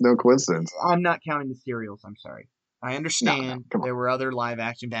 That's no coincidence. I'm not counting the serials. I'm sorry. I No, understand come on. there were other live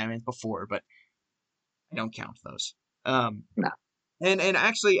action Batmans before, but I don't count those. No. And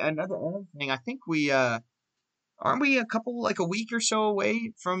actually another thing, I think we aren't we a week or so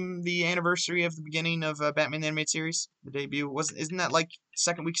away from the anniversary of the beginning of Batman the Animated Series, the debut? Isn't that like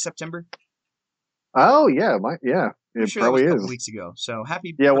second week of September? Oh yeah, Pretty it sure that was probably a couple is. weeks ago. So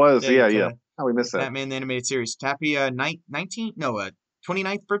happy Yeah, it was. birthday Yeah. to How we missed that? Batman the Animated Series. Happy 19th? No,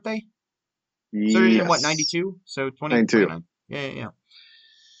 29th birthday? Started in what, Yes. 92? So 92. 29. Yeah.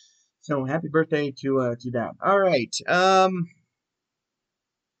 So happy birthday to that. All right.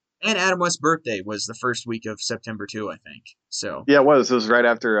 And Adam West's birthday was the first week of September too, I think. So Yeah, it was. It was right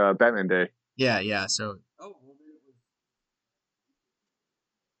after Batman Day. yeah. So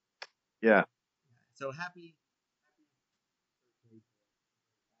Yeah, so happy.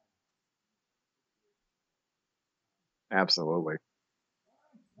 absolutely.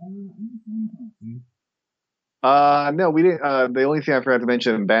 Um, No, we didn't. The only thing I forgot to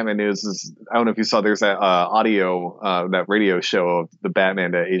mention in Batman news is I don't know if you saw there's that that radio show of the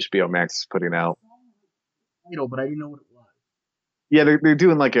Batman that HBO Max is putting out. Title, but I didn't know what it was. Yeah, they're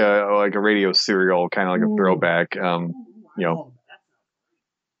doing like a radio serial, kind of like a throwback. You know, Oh,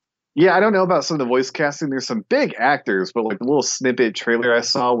 yeah, I don't know about some of the voice casting. There's some big actors, but like the little snippet trailer I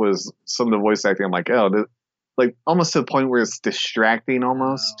saw was some of the voice acting. I'm like, oh, like almost to the point where it's distracting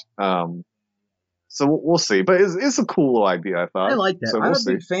almost. So we'll see, but it's a cool little idea, I I thought. like that. So I'm we'll a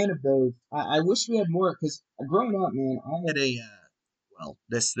see. big fan of those. I wish we had more because growing up, man, I had a well,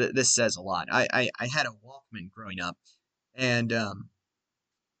 this says a lot. I had a Walkman growing up, and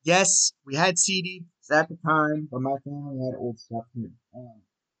yes, we had CDs at the time, but my family had old stuff too.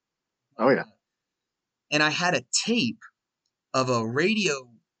 Oh yeah. And I had a tape of a radio,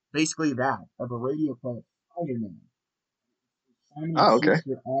 basically that of a radio called Spider-Man. Simon and Oh okay.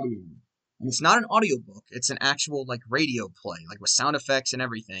 Schuster audio. And it's not an audiobook, it's an actual like radio play, like with sound effects and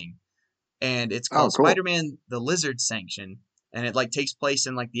everything. And it's Oh called cool. Spider-Man the Lizard Sanction. And it like takes place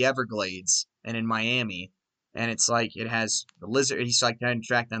in like the Everglades and in Miami. And it's like it has the lizard, he's like trying to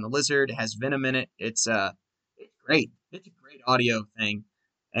track down the lizard, it has venom in it. It's great. It's a great audio thing.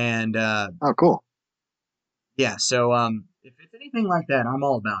 And Oh cool. yeah, so if it's anything like that, I'm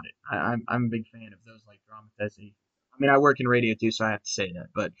all about it. I'm a big fan of those like dramatizations. I mean, I work in radio too, so I have to say that.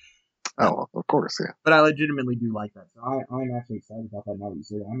 Uh, Oh, of course, yeah. but I legitimately do like that. So I'm actually excited about that now that you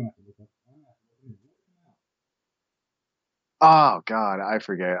say that. I'm gonna have to look up. I'm gonna have to look into it. Oh God, I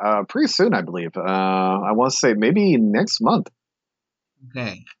forget. Pretty soon, I believe. I want to say maybe next month.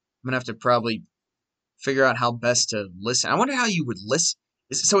 Okay, I'm gonna have to probably figure out how best to listen. I wonder how you would listen.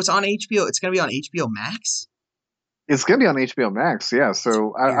 So it's on HBO. It's gonna be on HBO Max. It's gonna be on HBO Max, yeah.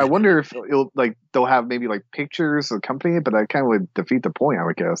 So I Weird. wonder if it'll like they'll have maybe like pictures accompanying it, but that kind of would defeat the point, I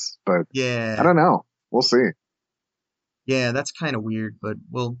would guess. But I Yeah, don't know. We'll see. yeah, that's kind of weird, but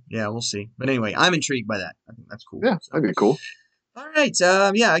we'll see. But anyway, I'm intrigued by that. I think that's cool. Yeah, So, that'd be cool. all right.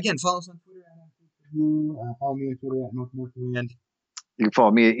 Yeah. Again, follow us on Twitter follow me on Twitter at NorthNorthland. You can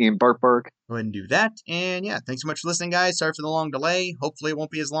follow me at Ian Bark Bark. Go ahead and do that. And yeah, thanks so much for listening, guys. Sorry for the long delay. Hopefully, it won't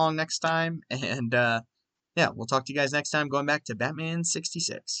be as long next time. And yeah, we'll talk to you guys next time. Going back to Batman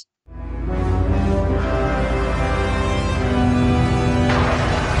 66.